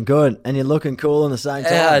up. You're looking good and you're looking cool in the same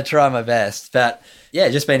time. Yeah, I try my best. But yeah,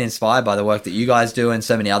 just been inspired by the work that you guys do and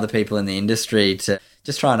so many other people in the industry, to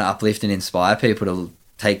just trying to uplift and inspire people to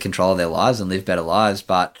take control of their lives and live better lives.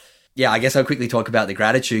 But yeah, I guess I'll quickly talk about the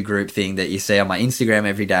gratitude group thing that you see on my Instagram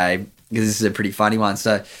every day, because this is a pretty funny one.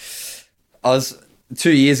 So I was 2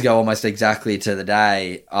 years ago, almost exactly to the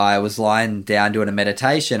day, I was lying down doing a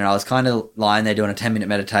meditation, and I was kind of lying there doing a 10-minute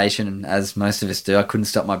meditation. And as most of us do, I couldn't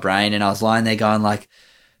stop my brain. And I was lying there going like,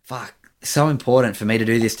 fuck, it's so important for me to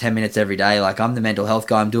do this 10 minutes every day. Like I'm the mental health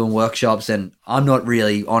guy, I'm doing workshops, and I'm not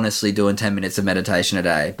really honestly doing 10 minutes of meditation a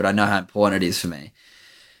day, but I know how important it is for me.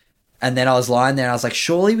 And then I was lying there and I was like,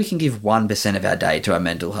 surely we can give 1% of our day to our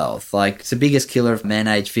mental health. Like it's the biggest killer of men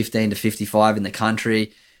aged 15 to 55 in the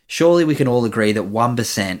country. Surely we can all agree that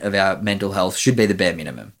 1% of our mental health should be the bare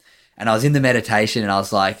minimum. And I was in the meditation and I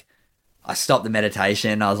was like, I stopped the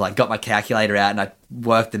meditation. I was like, got my calculator out and I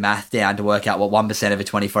worked the math down to work out what 1% of a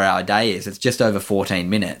 24-hour day is. It's just over 14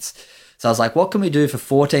 minutes. So I was like, what can we do for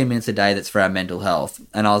 14 minutes a day that's for our mental health?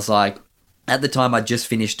 And I was like, at the time, I just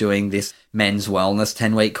finished doing this men's wellness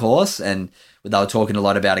 10-week course, and they were talking a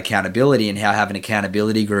lot about accountability and how having an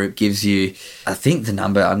accountability group gives you, I think the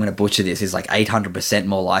number, I'm going to butcher this, is like 800%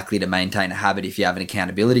 more likely to maintain a habit if you have an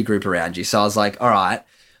accountability group around you. So I was like, all right,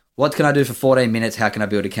 what can I do for 14 minutes? How can I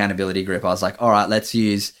build an accountability group? I was like, all right, let's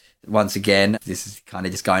use, once again, this is kind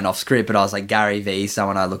of just going off script, but I was like, Gary Vee,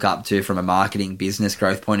 someone I look up to from a marketing business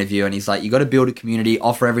growth point of view. And he's like, you got to build a community,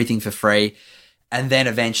 offer everything for free, and then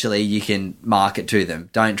eventually you can market to them.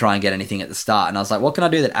 Don't try and get anything at the start. And I was like, what can I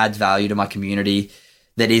do that adds value to my community,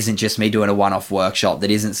 that isn't just me doing a one-off workshop,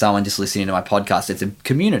 that isn't someone just listening to my podcast? It's a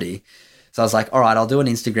community. So I was like, all right, I'll do an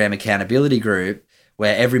Instagram accountability group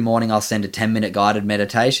where every morning I'll send a 10-minute guided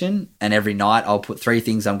meditation, and every night I'll put 3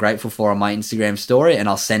 things I'm grateful for on my Instagram story, and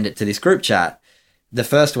I'll send it to this group chat. The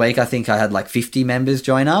first week, I think I had like 50 members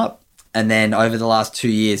join up. And then over the last 2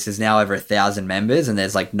 years, there's now over 1,000 members, and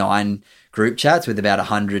there's like 9 group chats with about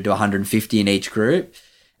 100 to 150 in each group.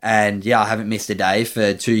 And yeah, I haven't missed a day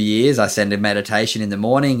for 2 years. I send a meditation in the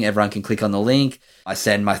morning. Everyone can click on the link. I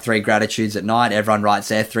send my 3 gratitudes at night. Everyone writes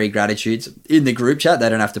their 3 gratitudes in the group chat. They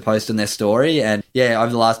don't have to post on their story. And yeah,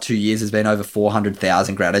 over the last 2 years, there's been over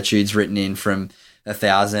 400,000 gratitudes written in from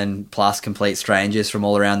 1,000 plus complete strangers from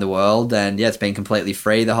all around the world. And yeah, it's been completely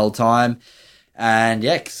free the whole time. And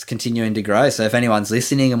yeah, it's continuing to grow. So if anyone's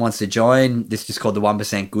listening and wants to join, this is just called the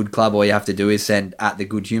 1% Good Club. All you have to do is send at the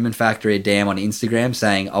Good Human Factory a DM on Instagram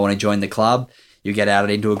saying, I want to join the club. You get added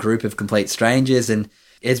into a group of complete strangers. And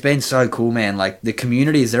it's been so cool, man. Like the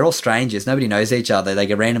communities, they're all strangers. Nobody knows each other.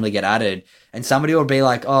 They randomly get added. And somebody will be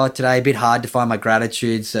like, oh, today a bit hard to find my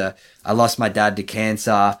gratitudes. I lost my dad to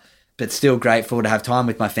cancer, but still grateful to have time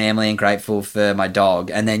with my family and grateful for my dog.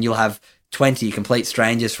 And then you'll have 20 complete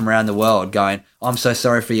strangers from around the world going, oh, I'm so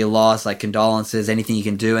sorry for your loss, like condolences, anything you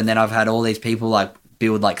can do. And then I've had all these people like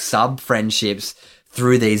build like sub friendships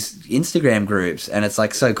through these Instagram groups. And it's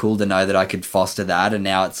like so cool to know that I could foster that. And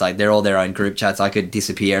now it's like they're all their own group chats. I could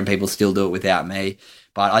disappear and people still do it without me.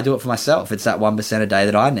 But I do it for myself. It's that 1% a day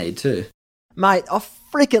that I need too. Mate, I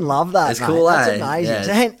freaking love that. It's mate. cool, That's eh? amazing. Yeah.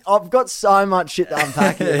 Man, I've got so much shit to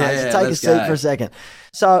unpack here, mate. So take a seat for a second.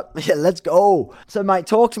 So, yeah, let's go. So, mate,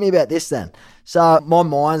 talk to me about this then. So, my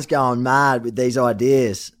mind's going mad with these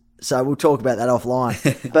ideas. So, we'll talk about that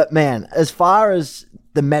offline. But, man, as far as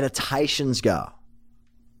the meditations go,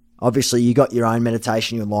 obviously, you got your own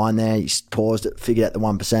meditation. You're lying there. You paused it, figured out the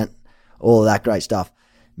 1%, all of that great stuff.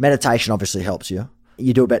 Meditation obviously helps you.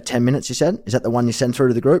 You do about 10 minutes, you said? Is that the one you send through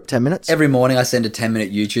to the group, 10 minutes? Every morning I send a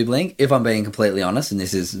 10-minute YouTube link. If I'm being completely honest, and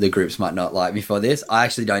this is, the groups might not like me for this, I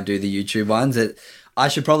actually don't do the YouTube ones. I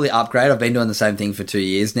should probably upgrade. I've been doing the same thing for 2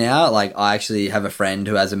 years now. Like I actually have a friend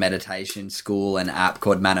who has a meditation school and app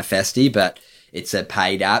called Manifesti, but it's a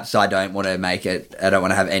paid app. So I don't want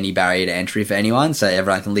to have any barrier to entry for anyone. So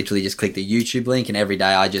everyone can literally just click the YouTube link, and every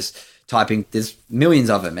day I just type in, there's millions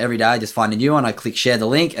of them. Every day I just find a new one. I click share the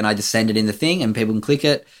link and I just send it in the thing and people can click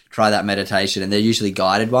it, try that meditation. And they're usually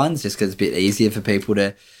guided ones just because it's a bit easier for people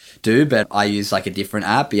to do, but I use like a different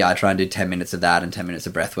app. Yeah, I try and do 10 minutes of that and 10 minutes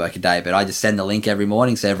of breath work a day, but I just send the link every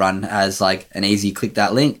morning so everyone has like an easy click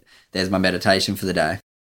that link. There's my meditation for the day.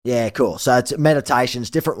 Yeah, cool. So it's meditations,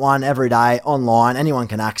 different one every day, online. Anyone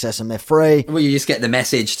can access them. They're free. Well, you just get the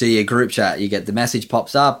message to your group chat. You get the message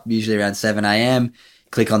pops up, usually around 7 a.m.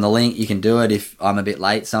 Click on the link. You can do it if I'm a bit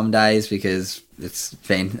late some days because it's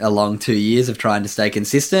been a long 2 years of trying to stay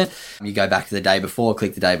consistent. You go back to the day before,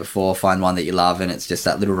 click the day before, find one that you love, and it's just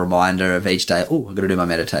that little reminder of each day, oh, I've got to do my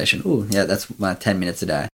meditation. Oh, yeah, that's my 10 minutes a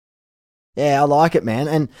day. Yeah, I like it, man.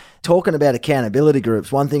 And talking about accountability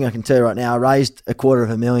groups, one thing I can tell you right now, I raised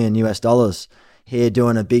 $250,000 here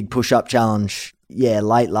doing a big push-up challenge,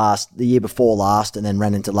 the year before last, and then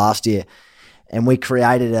ran into last year. And we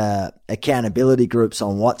created accountability groups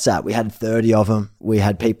on WhatsApp. We had 30 of them. We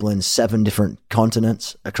had people in 7 different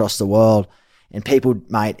continents across the world. And people,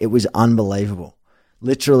 mate, it was unbelievable.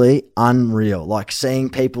 Literally unreal. Like seeing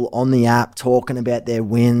people on the app talking about their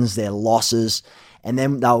wins, their losses, and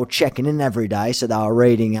then they were checking in every day. So they were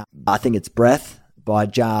reading, I think it's Breath by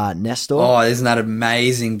Jar Nestor. Oh, isn't that an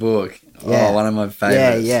amazing book? Yeah. Oh, one of my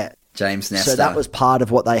favorites. Yeah. James Nestor. So that was part of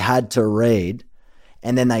what they had to read.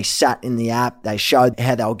 And then they sat in the app. They showed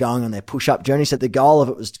how they were going on their push-up journey. So the goal of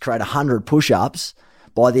it was to create 100 push-ups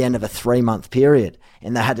by the end of a 3-month period.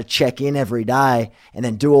 And they had to check in every day and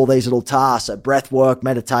then do all these little tasks, so breath work,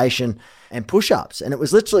 meditation, and push-ups. And it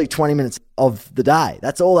was literally 20 minutes of the day.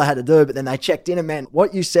 That's all they had to do. But then they checked in and, man,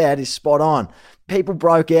 what you said is spot on. People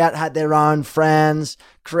broke out, had their own friends,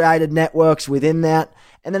 created networks within that.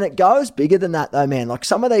 And then it goes bigger than that though, man. Like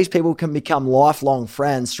some of these people can become lifelong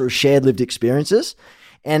friends through shared lived experiences.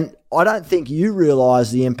 And I don't think you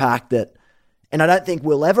realize the impact that, and I don't think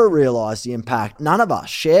we'll ever realize the impact. None of us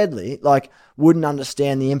sharedly, wouldn't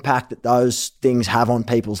understand the impact that those things have on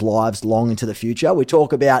people's lives long into the future. We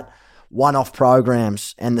talk about one-off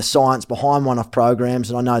programs and the science behind one-off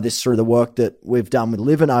programs. And I know this through the work that we've done with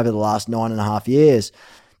Living over the last 9.5 years.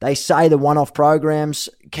 They say the one-off programs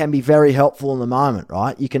can be very helpful in the moment,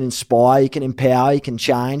 right? You can inspire, you can empower, you can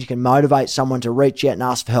change, you can motivate someone to reach out and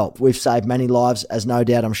ask for help. We've saved many lives, as no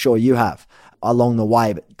doubt I'm sure you have, along the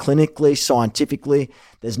way. But clinically, scientifically,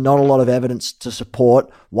 there's not a lot of evidence to support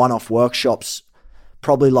one-off workshops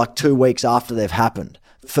probably 2 weeks after they've happened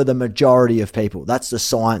for the majority of people. That's the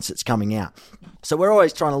science that's coming out. So we're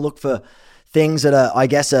always trying to look for things that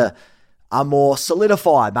are more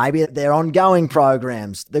solidified. Maybe they're ongoing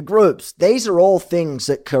programs, the groups. These are all things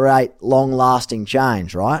that create long-lasting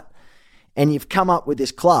change, right? And you've come up with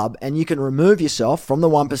this club and you can remove yourself from the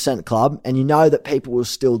 1% club and you know that people will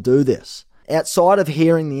still do this. Outside of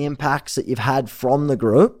hearing the impacts that you've had from the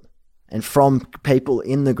group and from people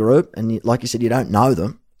in the group, and like you said, you don't know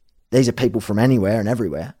them. These are people from anywhere and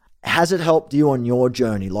everywhere. Has it helped you on your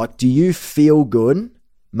journey? Do you feel good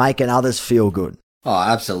making others feel good? Oh,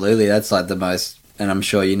 absolutely. That's the most, and I'm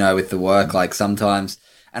sure you know with the work, sometimes,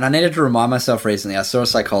 and I needed to remind myself recently, I saw a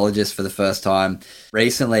psychologist for the first time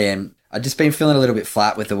recently, and I've just been feeling a little bit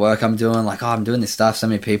flat with the work I'm doing. I'm doing this stuff. So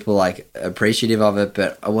many people appreciative of it,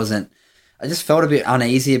 but I just felt a bit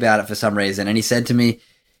uneasy about it for some reason. And he said to me,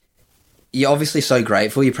 you're obviously so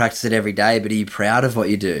grateful, you practice it every day, but are you proud of what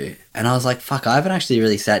you do? And I was like, fuck, I haven't actually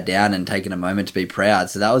really sat down and taken a moment to be proud.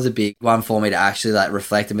 So that was a big one for me to actually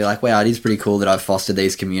reflect and be wow, it is pretty cool that I've fostered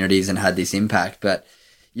these communities and had this impact. But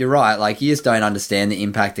you're right, you just don't understand the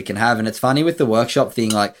impact it can have. And it's funny with the workshop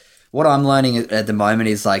thing, what I'm learning at the moment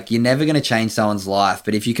is you're never going to change someone's life.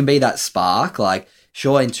 But if you can be that spark,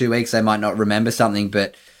 sure, in 2 weeks they might not remember something,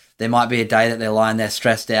 but there might be a day that they're lying there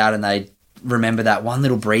stressed out and they remember that one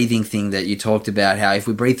little breathing thing that you talked about, how if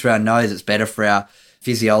we breathe through our nose, it's better for our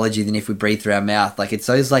physiology than if we breathe through our mouth. It's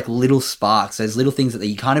those little sparks, those little things that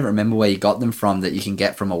you can't even remember where you got them from that you can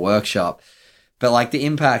get from a workshop. But the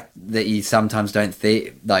impact that you sometimes don't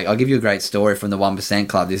think, I'll give you a great story from the 1%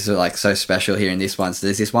 Club. This is so special here in this one. So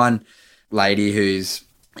there's this one lady who's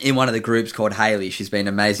in one of the groups called Haley. She's been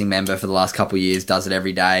an amazing member for the last couple of years, does it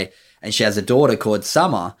every day. And she has a daughter called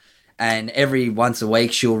Summer. And every once a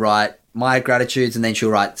week she'll write my gratitudes and then she'll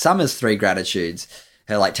write Summer's 3 gratitudes,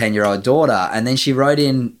 her 10-year-old daughter. And then she wrote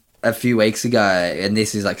in a few weeks ago, and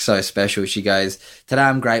this is so special. She goes, today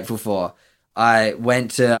I'm grateful for, I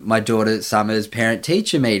went to my daughter Summer's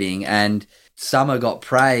parent-teacher meeting and Summer got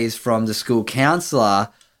praise from the school counsellor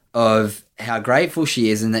of how grateful she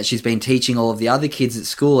is and that she's been teaching all of the other kids at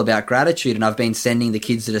school about gratitude. And I've been sending the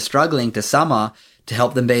kids that are struggling to Summer to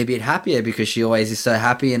help them be a bit happier because she always is so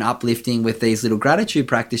happy and uplifting with these little gratitude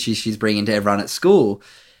practices she's bringing to everyone at school.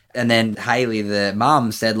 And then Haley, the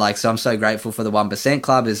mum, said so I'm so grateful for the 1%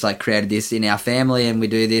 Club has created this in our family and we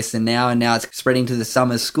do this and now it's spreading to the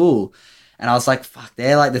Summer school. And I was like, fuck,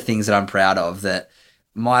 they're like the things that I'm proud of, that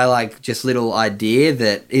my like just little idea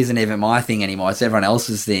that isn't even my thing anymore, it's everyone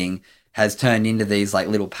else's thing, has turned into these like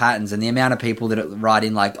little patterns. And the amount of people that write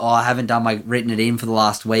in like, oh, I haven't written it in for the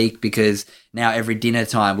last week because now every dinner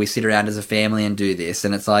time we sit around as a family and do this.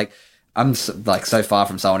 And it's like, I'm like so far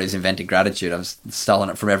from someone who's invented gratitude. I've stolen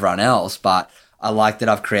it from everyone else, but I like that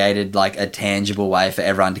I've created like a tangible way for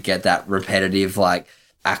everyone to get that repetitive, like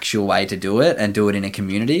actual way to do it and do it in a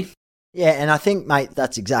community. Yeah, and I think, mate,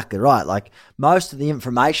 that's exactly right. Like most of the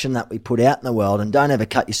information that we put out in the world, and don't ever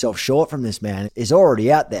cut yourself short from this, man, is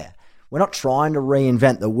already out there. We're not trying to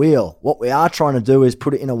reinvent the wheel. What we are trying to do is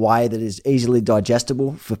put it in a way that is easily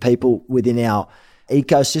digestible for people within our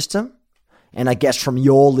ecosystem. And I guess from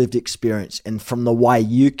your lived experience and from the way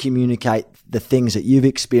you communicate the things that you've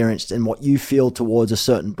experienced and what you feel towards a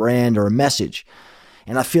certain brand or a message.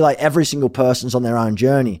 And I feel like every single person's on their own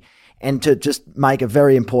journey. And to just make a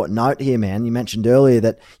very important note here, man, you mentioned earlier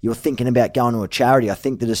that you were thinking about going to a charity. I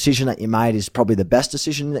think the decision that you made is probably the best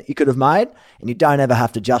decision that you could have made. And you don't ever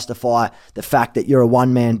have to justify the fact that you're a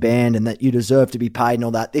one-man band and that you deserve to be paid and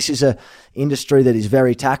all that. This is an industry that is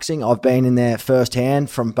very taxing. I've been in there firsthand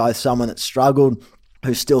from both someone that struggled,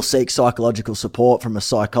 who still seeks psychological support, from a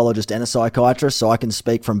psychologist and a psychiatrist. So I can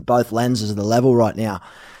speak from both lenses of the level right now.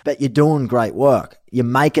 But you're doing great work. You're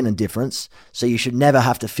making a difference. So you should never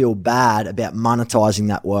have to feel bad about monetizing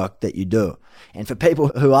that work that you do. And for people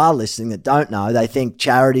who are listening that don't know, they think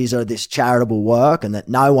charities are this charitable work and that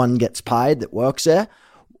no one gets paid that works there.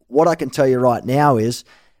 What I can tell you right now is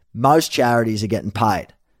most charities are getting paid.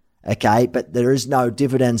 Okay, but there is no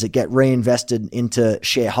dividends that get reinvested into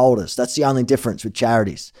shareholders. That's the only difference with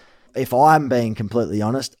charities. If I'm being completely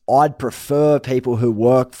honest, I'd prefer people who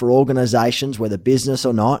work for organizations, whether business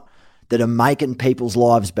or not, that are making people's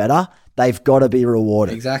lives better. They've got to be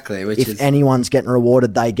rewarded. Exactly. If anyone's getting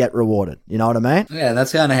rewarded, they get rewarded. You know what I mean? Yeah,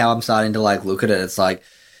 that's kind of how I'm starting to like look at it. It's like,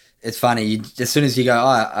 it's funny. As soon as you go,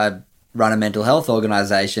 I run a mental health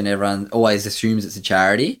organization, everyone always assumes it's a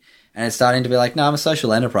charity. And it's starting to be like, no, I'm a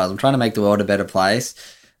social enterprise. I'm trying to make the world a better place.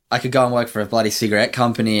 I could go and work for a bloody cigarette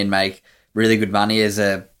company and make really good money as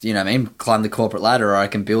a, you know what I mean, climb the corporate ladder, or I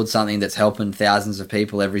can build something that's helping thousands of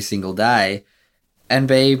people every single day and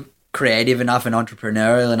be creative enough and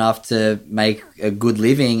entrepreneurial enough to make a good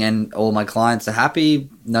living, and all my clients are happy.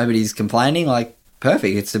 Nobody's complaining. Like,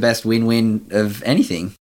 perfect. It's the best win-win of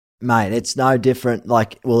anything. Mate, it's no different.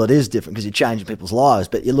 Like, well, it is different because you're changing people's lives,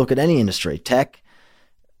 but you look at any industry, tech,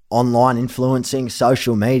 online influencing,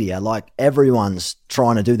 social media, like everyone's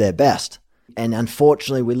trying to do their best. And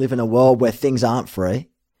unfortunately, we live in a world where things aren't free.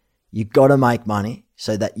 You got to make money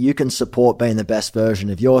so that you can support being the best version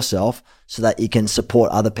of yourself, so that you can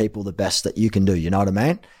support other people the best that you can do. You know what I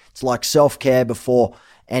mean? It's like self-care before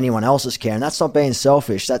anyone else's care. And that's not being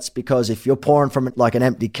selfish. That's because if you're pouring from like an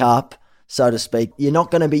empty cup, so to speak, you're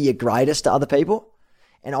not going to be your greatest to other people.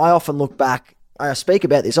 And I often look back, I speak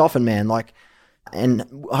about this often, man, like, and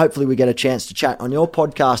hopefully we get a chance to chat on your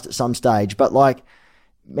podcast at some stage. But like,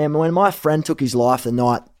 man, when my friend took his life the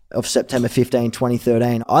night of September 15,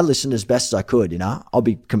 2013, I listened as best as I could, you know. I'll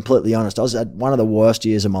be completely honest. I was at one of the worst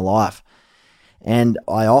years of my life. And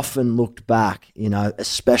I often looked back, you know,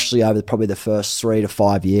 especially over probably the first 3 to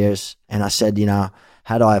 5 years. And I said, you know,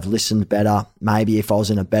 had I have listened better, maybe if I was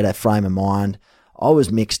in a better frame of mind. I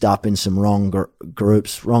was mixed up in some wrong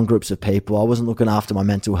groups of people. I wasn't looking after my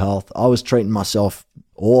mental health. I was treating myself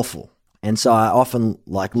awful. And so I often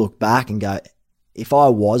like look back and go, if I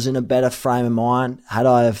was in a better frame of mind, had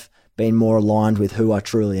I have been more aligned with who I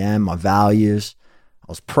truly am, my values, I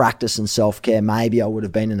was practicing self-care, maybe I would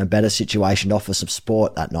have been in a better situation to offer some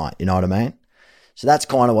support that night. You know what I mean? So that's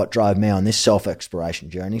kind of what drove me on this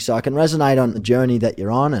self-exploration journey. So I can resonate on the journey that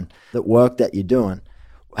you're on and the work that you're doing.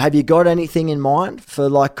 Have you got anything in mind for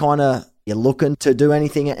like kind of you're looking to do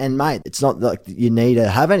anything? And mate, it's not like you need to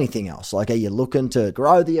have anything else. Like, are you looking to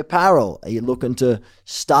grow the apparel? Are you looking to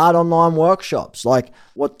start online workshops? Like,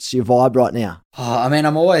 what's your vibe right now? Oh, I mean,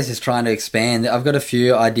 I'm always just trying to expand. I've got a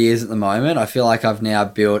few ideas at the moment. I feel like I've now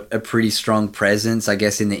built a pretty strong presence, I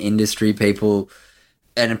guess, in the industry, people,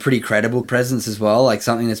 and a pretty credible presence as well. Like,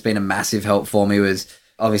 something that's been a massive help for me was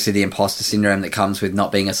obviously the imposter syndrome that comes with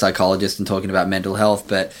not being a psychologist and talking about mental health,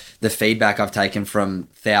 but the feedback I've taken from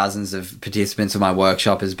thousands of participants of my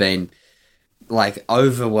workshop has been like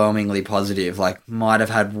overwhelmingly positive. Like, might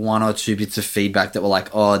have had 1 or 2 bits of feedback that were like,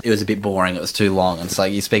 oh, it was a bit boring, it was too long. And it's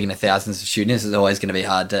like, you're speaking to thousands of students, it's always going to be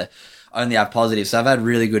hard to only have positive. So I've had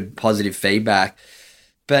really good positive feedback.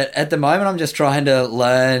 But at the moment, I'm just trying to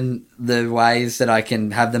learn the ways that I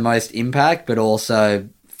can have the most impact, but also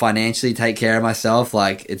financially take care of myself.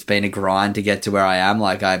 Like, it's been a grind to get to where I am.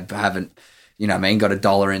 Like, I haven't you know what I mean, got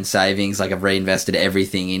 $1 in savings. Like I've reinvested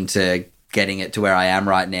everything into getting it to where I am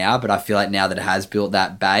right now. But I feel like now that it has built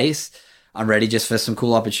that base, I'm ready just for some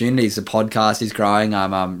cool opportunities. The podcast is growing.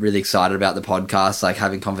 I'm really excited about the podcast, like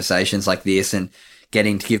having conversations like this and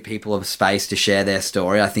getting to give people a space to share their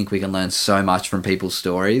story. I think we can learn so much from people's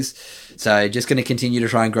stories. So just going to continue to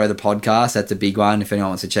try and grow the podcast. That's a big one. If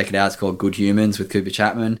anyone wants to check it out, it's called Good Humans with Cooper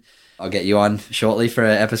Chapman. I'll get you on shortly for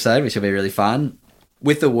an episode, which will be really fun.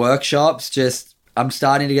 With the workshops, I'm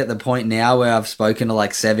starting to get the point now where I've spoken to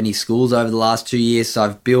like 70 schools over the last 2 years. So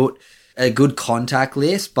I've built a good contact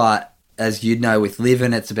list, but as you know, with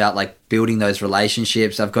living, it's about like building those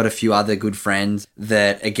relationships. I've got a few other good friends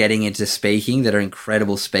that are getting into speaking that are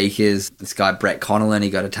incredible speakers. This guy, Brett Connellan, he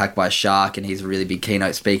got attacked by a shark and he's a really big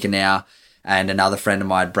keynote speaker now. And another friend of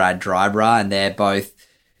mine, Brad Drybra, and they're both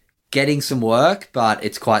getting some work, but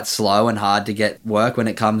it's quite slow and hard to get work when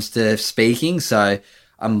it comes to speaking. So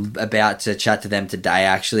I'm about to chat to them today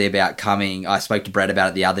actually about coming. I spoke to Brett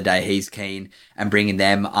about it the other day. He's keen and bringing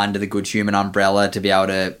them under the Good Human umbrella to be able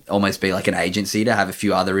to almost be like an agency to have a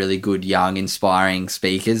few other really good, young, inspiring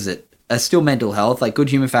speakers that are still mental health. Like Good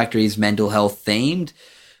Human Factory is mental health themed,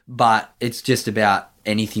 but it's just about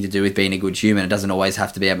anything to do with being a good human. It doesn't always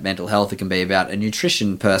have to be about mental health. It can be about a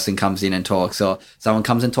nutrition person comes in and talks, or someone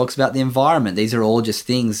comes and talks about the environment. These are all just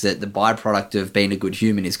things that the byproduct of being a good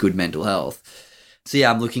human is good mental health. So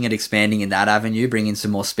yeah, I'm looking at expanding in that avenue, bringing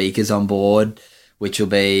some more speakers on board, which will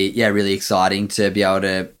be, really exciting to be able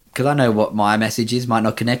to, because I know what my message is might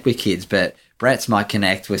not connect with kids, but Brett's might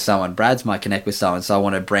connect with someone, Brad's might connect with someone. So I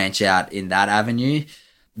want to branch out in that avenue.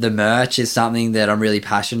 The merch is something that I'm really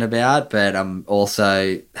passionate about, but I'm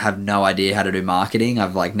also have no idea how to do marketing.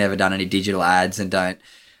 I've like never done any digital ads and don't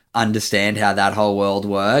understand how that whole world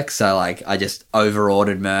works. So like I just over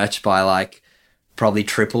ordered merch by like probably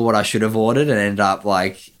triple what I should have ordered and ended up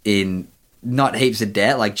like in not heaps of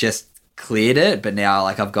debt, like just cleared it. But now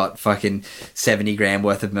like I've got fucking 70 grand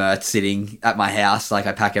worth of merch sitting at my house. Like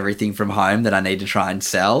I pack everything from home that I need to try and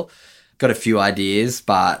sell. Got a few ideas,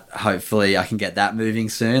 but hopefully I can get that moving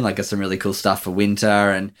soon. Like got some really cool stuff for winter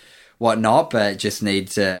and whatnot, but just need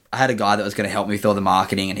to, I had a guy that was going to help me with all the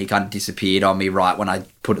marketing and he kind of disappeared on me right when I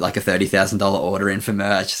put like a $30,000 order in for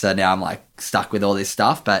merch. So now I'm like stuck with all this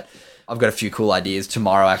stuff, but I've got a few cool ideas.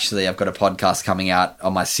 Tomorrow, actually, I've got a podcast coming out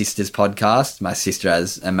on my sister's podcast. My sister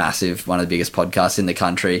has a massive, one of the biggest podcasts in the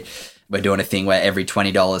country. We're doing a thing where every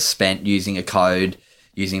 $20 spent using their code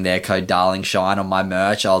DarlingShine on my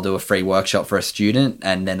merch, I'll do a free workshop for a student.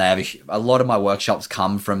 And then they have a lot of my workshops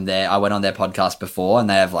come from there. I went on their podcast before and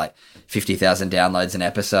they have like 50,000 downloads an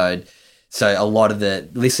episode. So a lot of the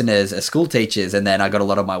listeners are school teachers, and then I got a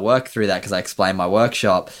lot of my work through that because I explained my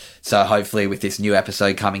workshop. So hopefully with this new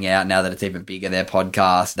episode coming out, now that it's even bigger, their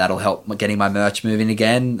podcast, that'll help getting my merch moving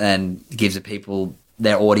again and gives the people,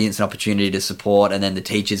 their audience, an opportunity to support. And then the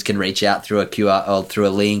teachers can reach out through a QR or through a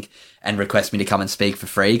link and request me to come and speak for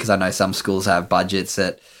free, because I know some schools have budgets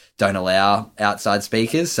that don't allow outside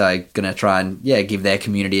speakers. So going to try and give their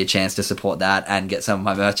community a chance to support that and get some of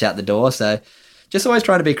my merch out the door. So just always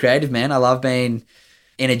trying to be creative, man. I love being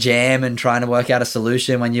in a jam and trying to work out a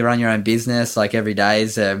solution when you run your own business. Like every day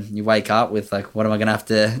is you wake up with like, what am I going to have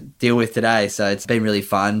to deal with today? So it's been really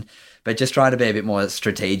fun, but just trying to be a bit more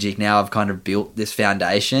strategic. Now I've kind of built this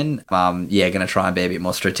foundation. Going to try and be a bit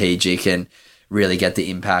more strategic and really get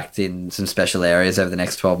the impact in some special areas over the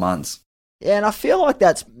next 12 months. Yeah, and I feel like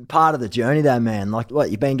that's part of the journey though, man. Like what,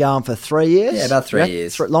 you've been going for 3 years? Yeah, about 3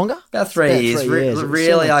 years. Longer? About 3 years.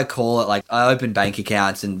 Really, I call it like I opened bank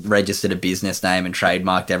accounts and registered a business name and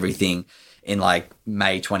trademarked everything in like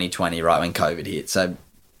May 2020, right when COVID hit. So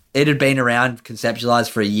it had been around, conceptualized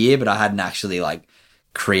for a year, but I hadn't actually like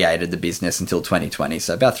created the business until 2020.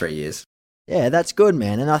 So about 3 years. Yeah, that's good,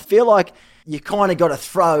 man. And I feel like you kind of got to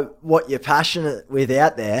throw what you're passionate with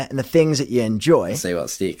out there and the things that you enjoy. See what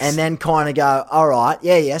sticks. And then kind of go, all right,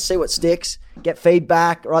 see what sticks, get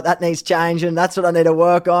feedback, right, that needs changing, that's what I need to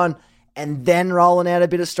work on, and then rolling out a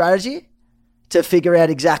bit of strategy to figure out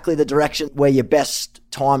exactly the direction where your best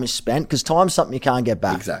time is spent, because time's something you can't get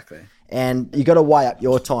back. Exactly. And you got to weigh up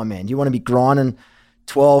your time, man. You want to be grinding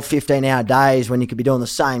 12, 15-hour days when you could be doing the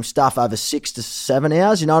same stuff over 6 to 7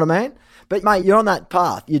 hours, you know what I mean? But, mate, you're on that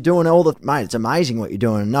path. You're doing mate, it's amazing what you're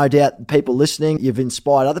doing. No doubt people listening, you've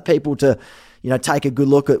inspired other people to, take a good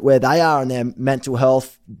look at where they are in their mental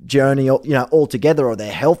health journey, altogether, or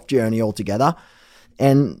their health journey altogether,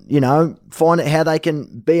 and, find out how they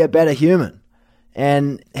can be a better human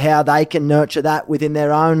and how they can nurture that within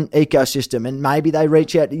their own ecosystem. And maybe they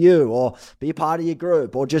reach out to you or be a part of your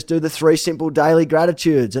group or just do the 3 simple daily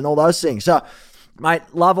gratitudes and all those things. So, mate,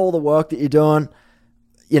 love all the work that you're doing.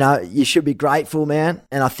 you know, you should be grateful, man.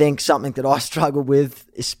 And I think something that I struggled with,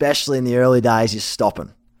 especially in the early days, is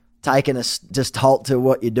stopping, taking a just halt to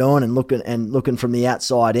what you're doing and looking from the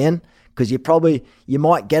outside in. Because you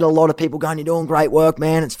might get a lot of people going, you're doing great work,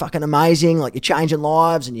 man. It's fucking amazing. Like, you're changing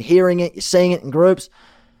lives and you're hearing it, you're seeing it in groups,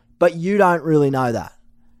 but you don't really know that.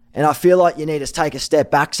 And I feel like you need to take a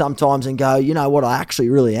step back sometimes and go, you know what, I actually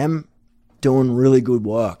really am doing really good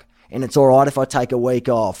work. And it's all right if I take a week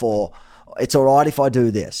off, or it's all right if I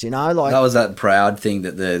do this, you know? Like, that was that proud thing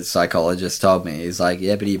that the psychologist told me. He's like,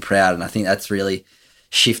 yeah, but you're proud. And I think that's really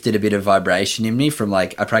shifted a bit of vibration in me from,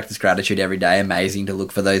 like, I practice gratitude every day. Amazing to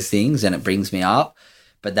look for those things and it brings me up.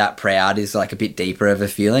 But that proud is like a bit deeper of a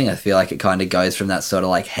feeling. I feel like it kind of goes from that sort of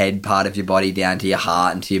like head part of your body down to your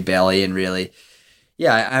heart and to your belly, and really,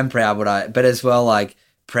 yeah, I'm proud, but as well, like,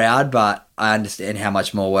 proud, but I understand how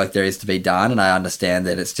much more work there is to be done. And I understand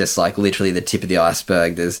that it's just like literally the tip of the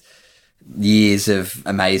iceberg. There's years of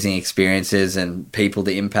amazing experiences and people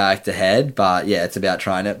to impact ahead. But yeah, it's about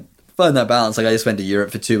trying to find that balance. Like, I just went to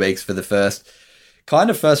Europe for 2 weeks for the first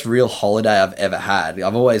real holiday I've ever had.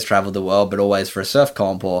 I've always traveled the world, but always for a surf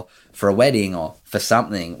comp or for a wedding or for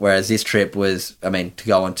something. Whereas this trip was, I mean, to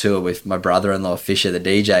go on tour with my brother-in-law, Fisher, the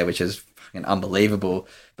DJ, which is fucking unbelievable.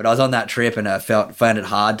 But I was on that trip and I found it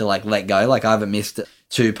hard to, like, let go. Like, I haven't missed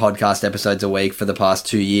 2 podcast episodes a week for the past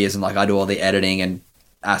 2 years. And, like, I do all the editing and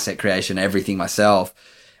asset creation, everything myself.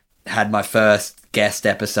 Had my first guest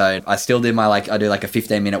episode. I still do I do like a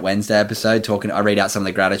 15-minute Wednesday episode I read out some of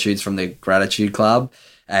the gratitudes from the Gratitude Club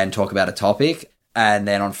and talk about a topic. And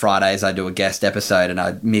then on Fridays I do a guest episode, and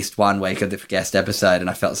I missed 1 week of the guest episode and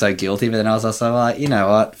I felt so guilty. But then I was also like, you know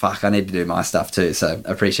what? Fuck, I need to do my stuff too. So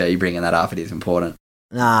I appreciate you bringing that up. It is important.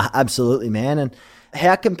 Nah, absolutely, man. And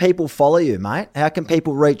how can people follow you, mate? How can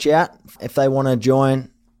people reach out if they want to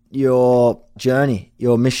join your journey,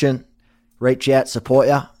 your mission? Reach out, support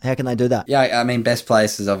you? How can they do that? Yeah, I mean, best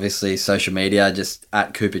place is obviously social media, just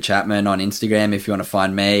at Cooper Chapman on Instagram if you want to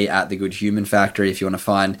find me, at The Good Human Factory if you want to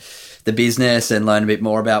find the business and learn a bit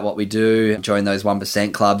more about what we do. Join those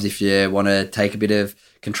 1% clubs if you want to take a bit of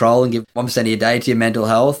control and give 1% of your day to your mental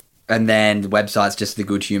health. And then the website's just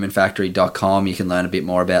thegoodhumanfactory.com. You can learn a bit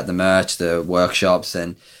more about the merch, the workshops,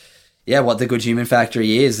 and yeah, what the Good Human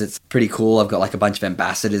Factory is. It's pretty cool. I've got like a bunch of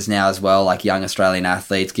ambassadors now as well, like young Australian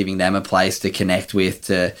athletes, giving them a place to connect with,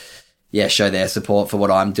 to show their support for what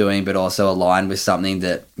I'm doing, but also align with something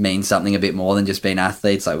that means something a bit more than just being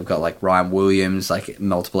athletes. Like, we've got like Ryan Williams, like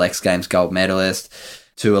multiple X Games gold medalist,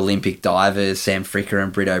 2 Olympic divers, Sam Fricker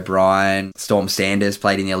and Britt O'Brien. Storm Sanders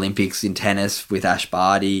played in the Olympics in tennis with Ash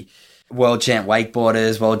Barty. World champ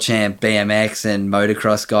wakeboarders, world champ BMX and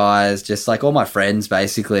motocross guys, just like all my friends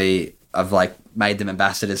basically. I've like made them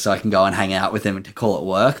ambassadors so I can go and hang out with them and to call it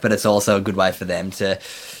work, but it's also a good way for them to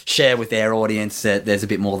share with their audience that there's a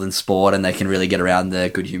bit more than sport and they can really get around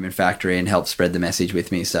the Good Human Factory and help spread the message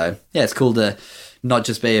with me. So yeah, it's cool to not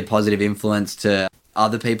just be a positive influence to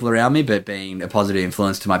other people around me, but being a positive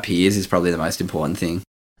influence to my peers is probably the most important thing.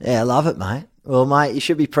 Yeah, I love it, mate. Well, mate, you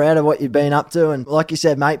should be proud of what you've been up to. And like you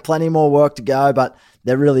said, mate, plenty more work to go, but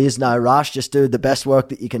there really is no rush. Just do the best work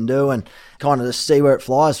that you can do and kind of just see where it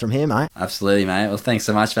flies from here, mate. Absolutely, mate. Well, thanks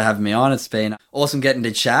so much for having me on. It's been awesome getting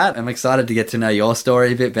to chat. I'm excited to get to know your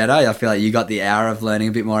story a bit better. I feel like you got the hour of learning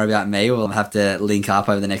a bit more about me. We'll have to link up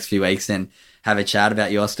over the next few weeks and have a chat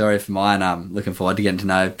about your story for mine. I'm looking forward to getting to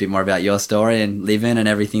know a bit more about your story and living and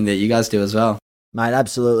everything that you guys do as well. Mate,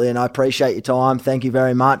 absolutely. And I appreciate your time. Thank you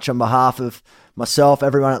very much on behalf of myself,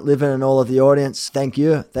 everyone at Livin, and all of the audience. Thank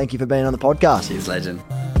you. Thank you for being on the podcast. Cheers, legend.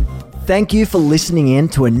 Thank you for listening in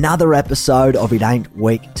to another episode of It Ain't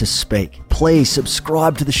Weak to Speak. Please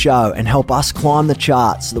subscribe to the show and help us climb the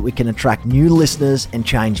charts so that we can attract new listeners and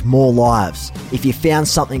change more lives. If you found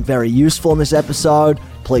something very useful in this episode,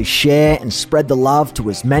 please share and spread the love to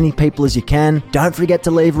as many people as you can. Don't forget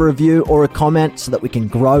to leave a review or a comment so that we can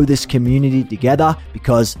grow this community together,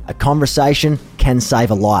 because a conversation can save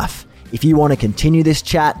a life. If you want to continue this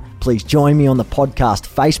chat, please join me on the podcast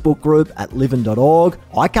Facebook group at livin.org.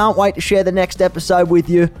 I can't wait to share the next episode with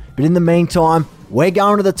you, but in the meantime, we're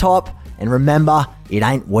going to the top, and remember, it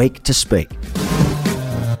ain't weak to speak.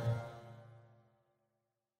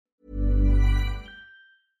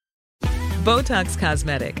 Botox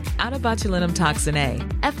Cosmetic, out of botulinum toxin A,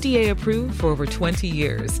 FDA approved for over 20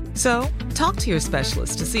 years. So, talk to your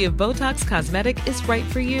specialist to see if Botox Cosmetic is right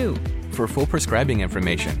for you. For full prescribing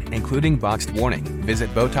information, including boxed warning,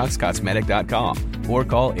 visit BotoxCosmetic.com or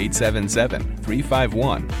call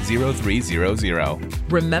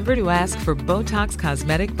 877-351-0300. Remember to ask for Botox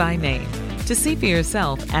Cosmetic by name. To see for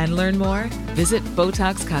yourself and learn more, visit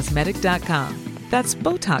BotoxCosmetic.com. That's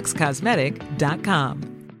BotoxCosmetic.com.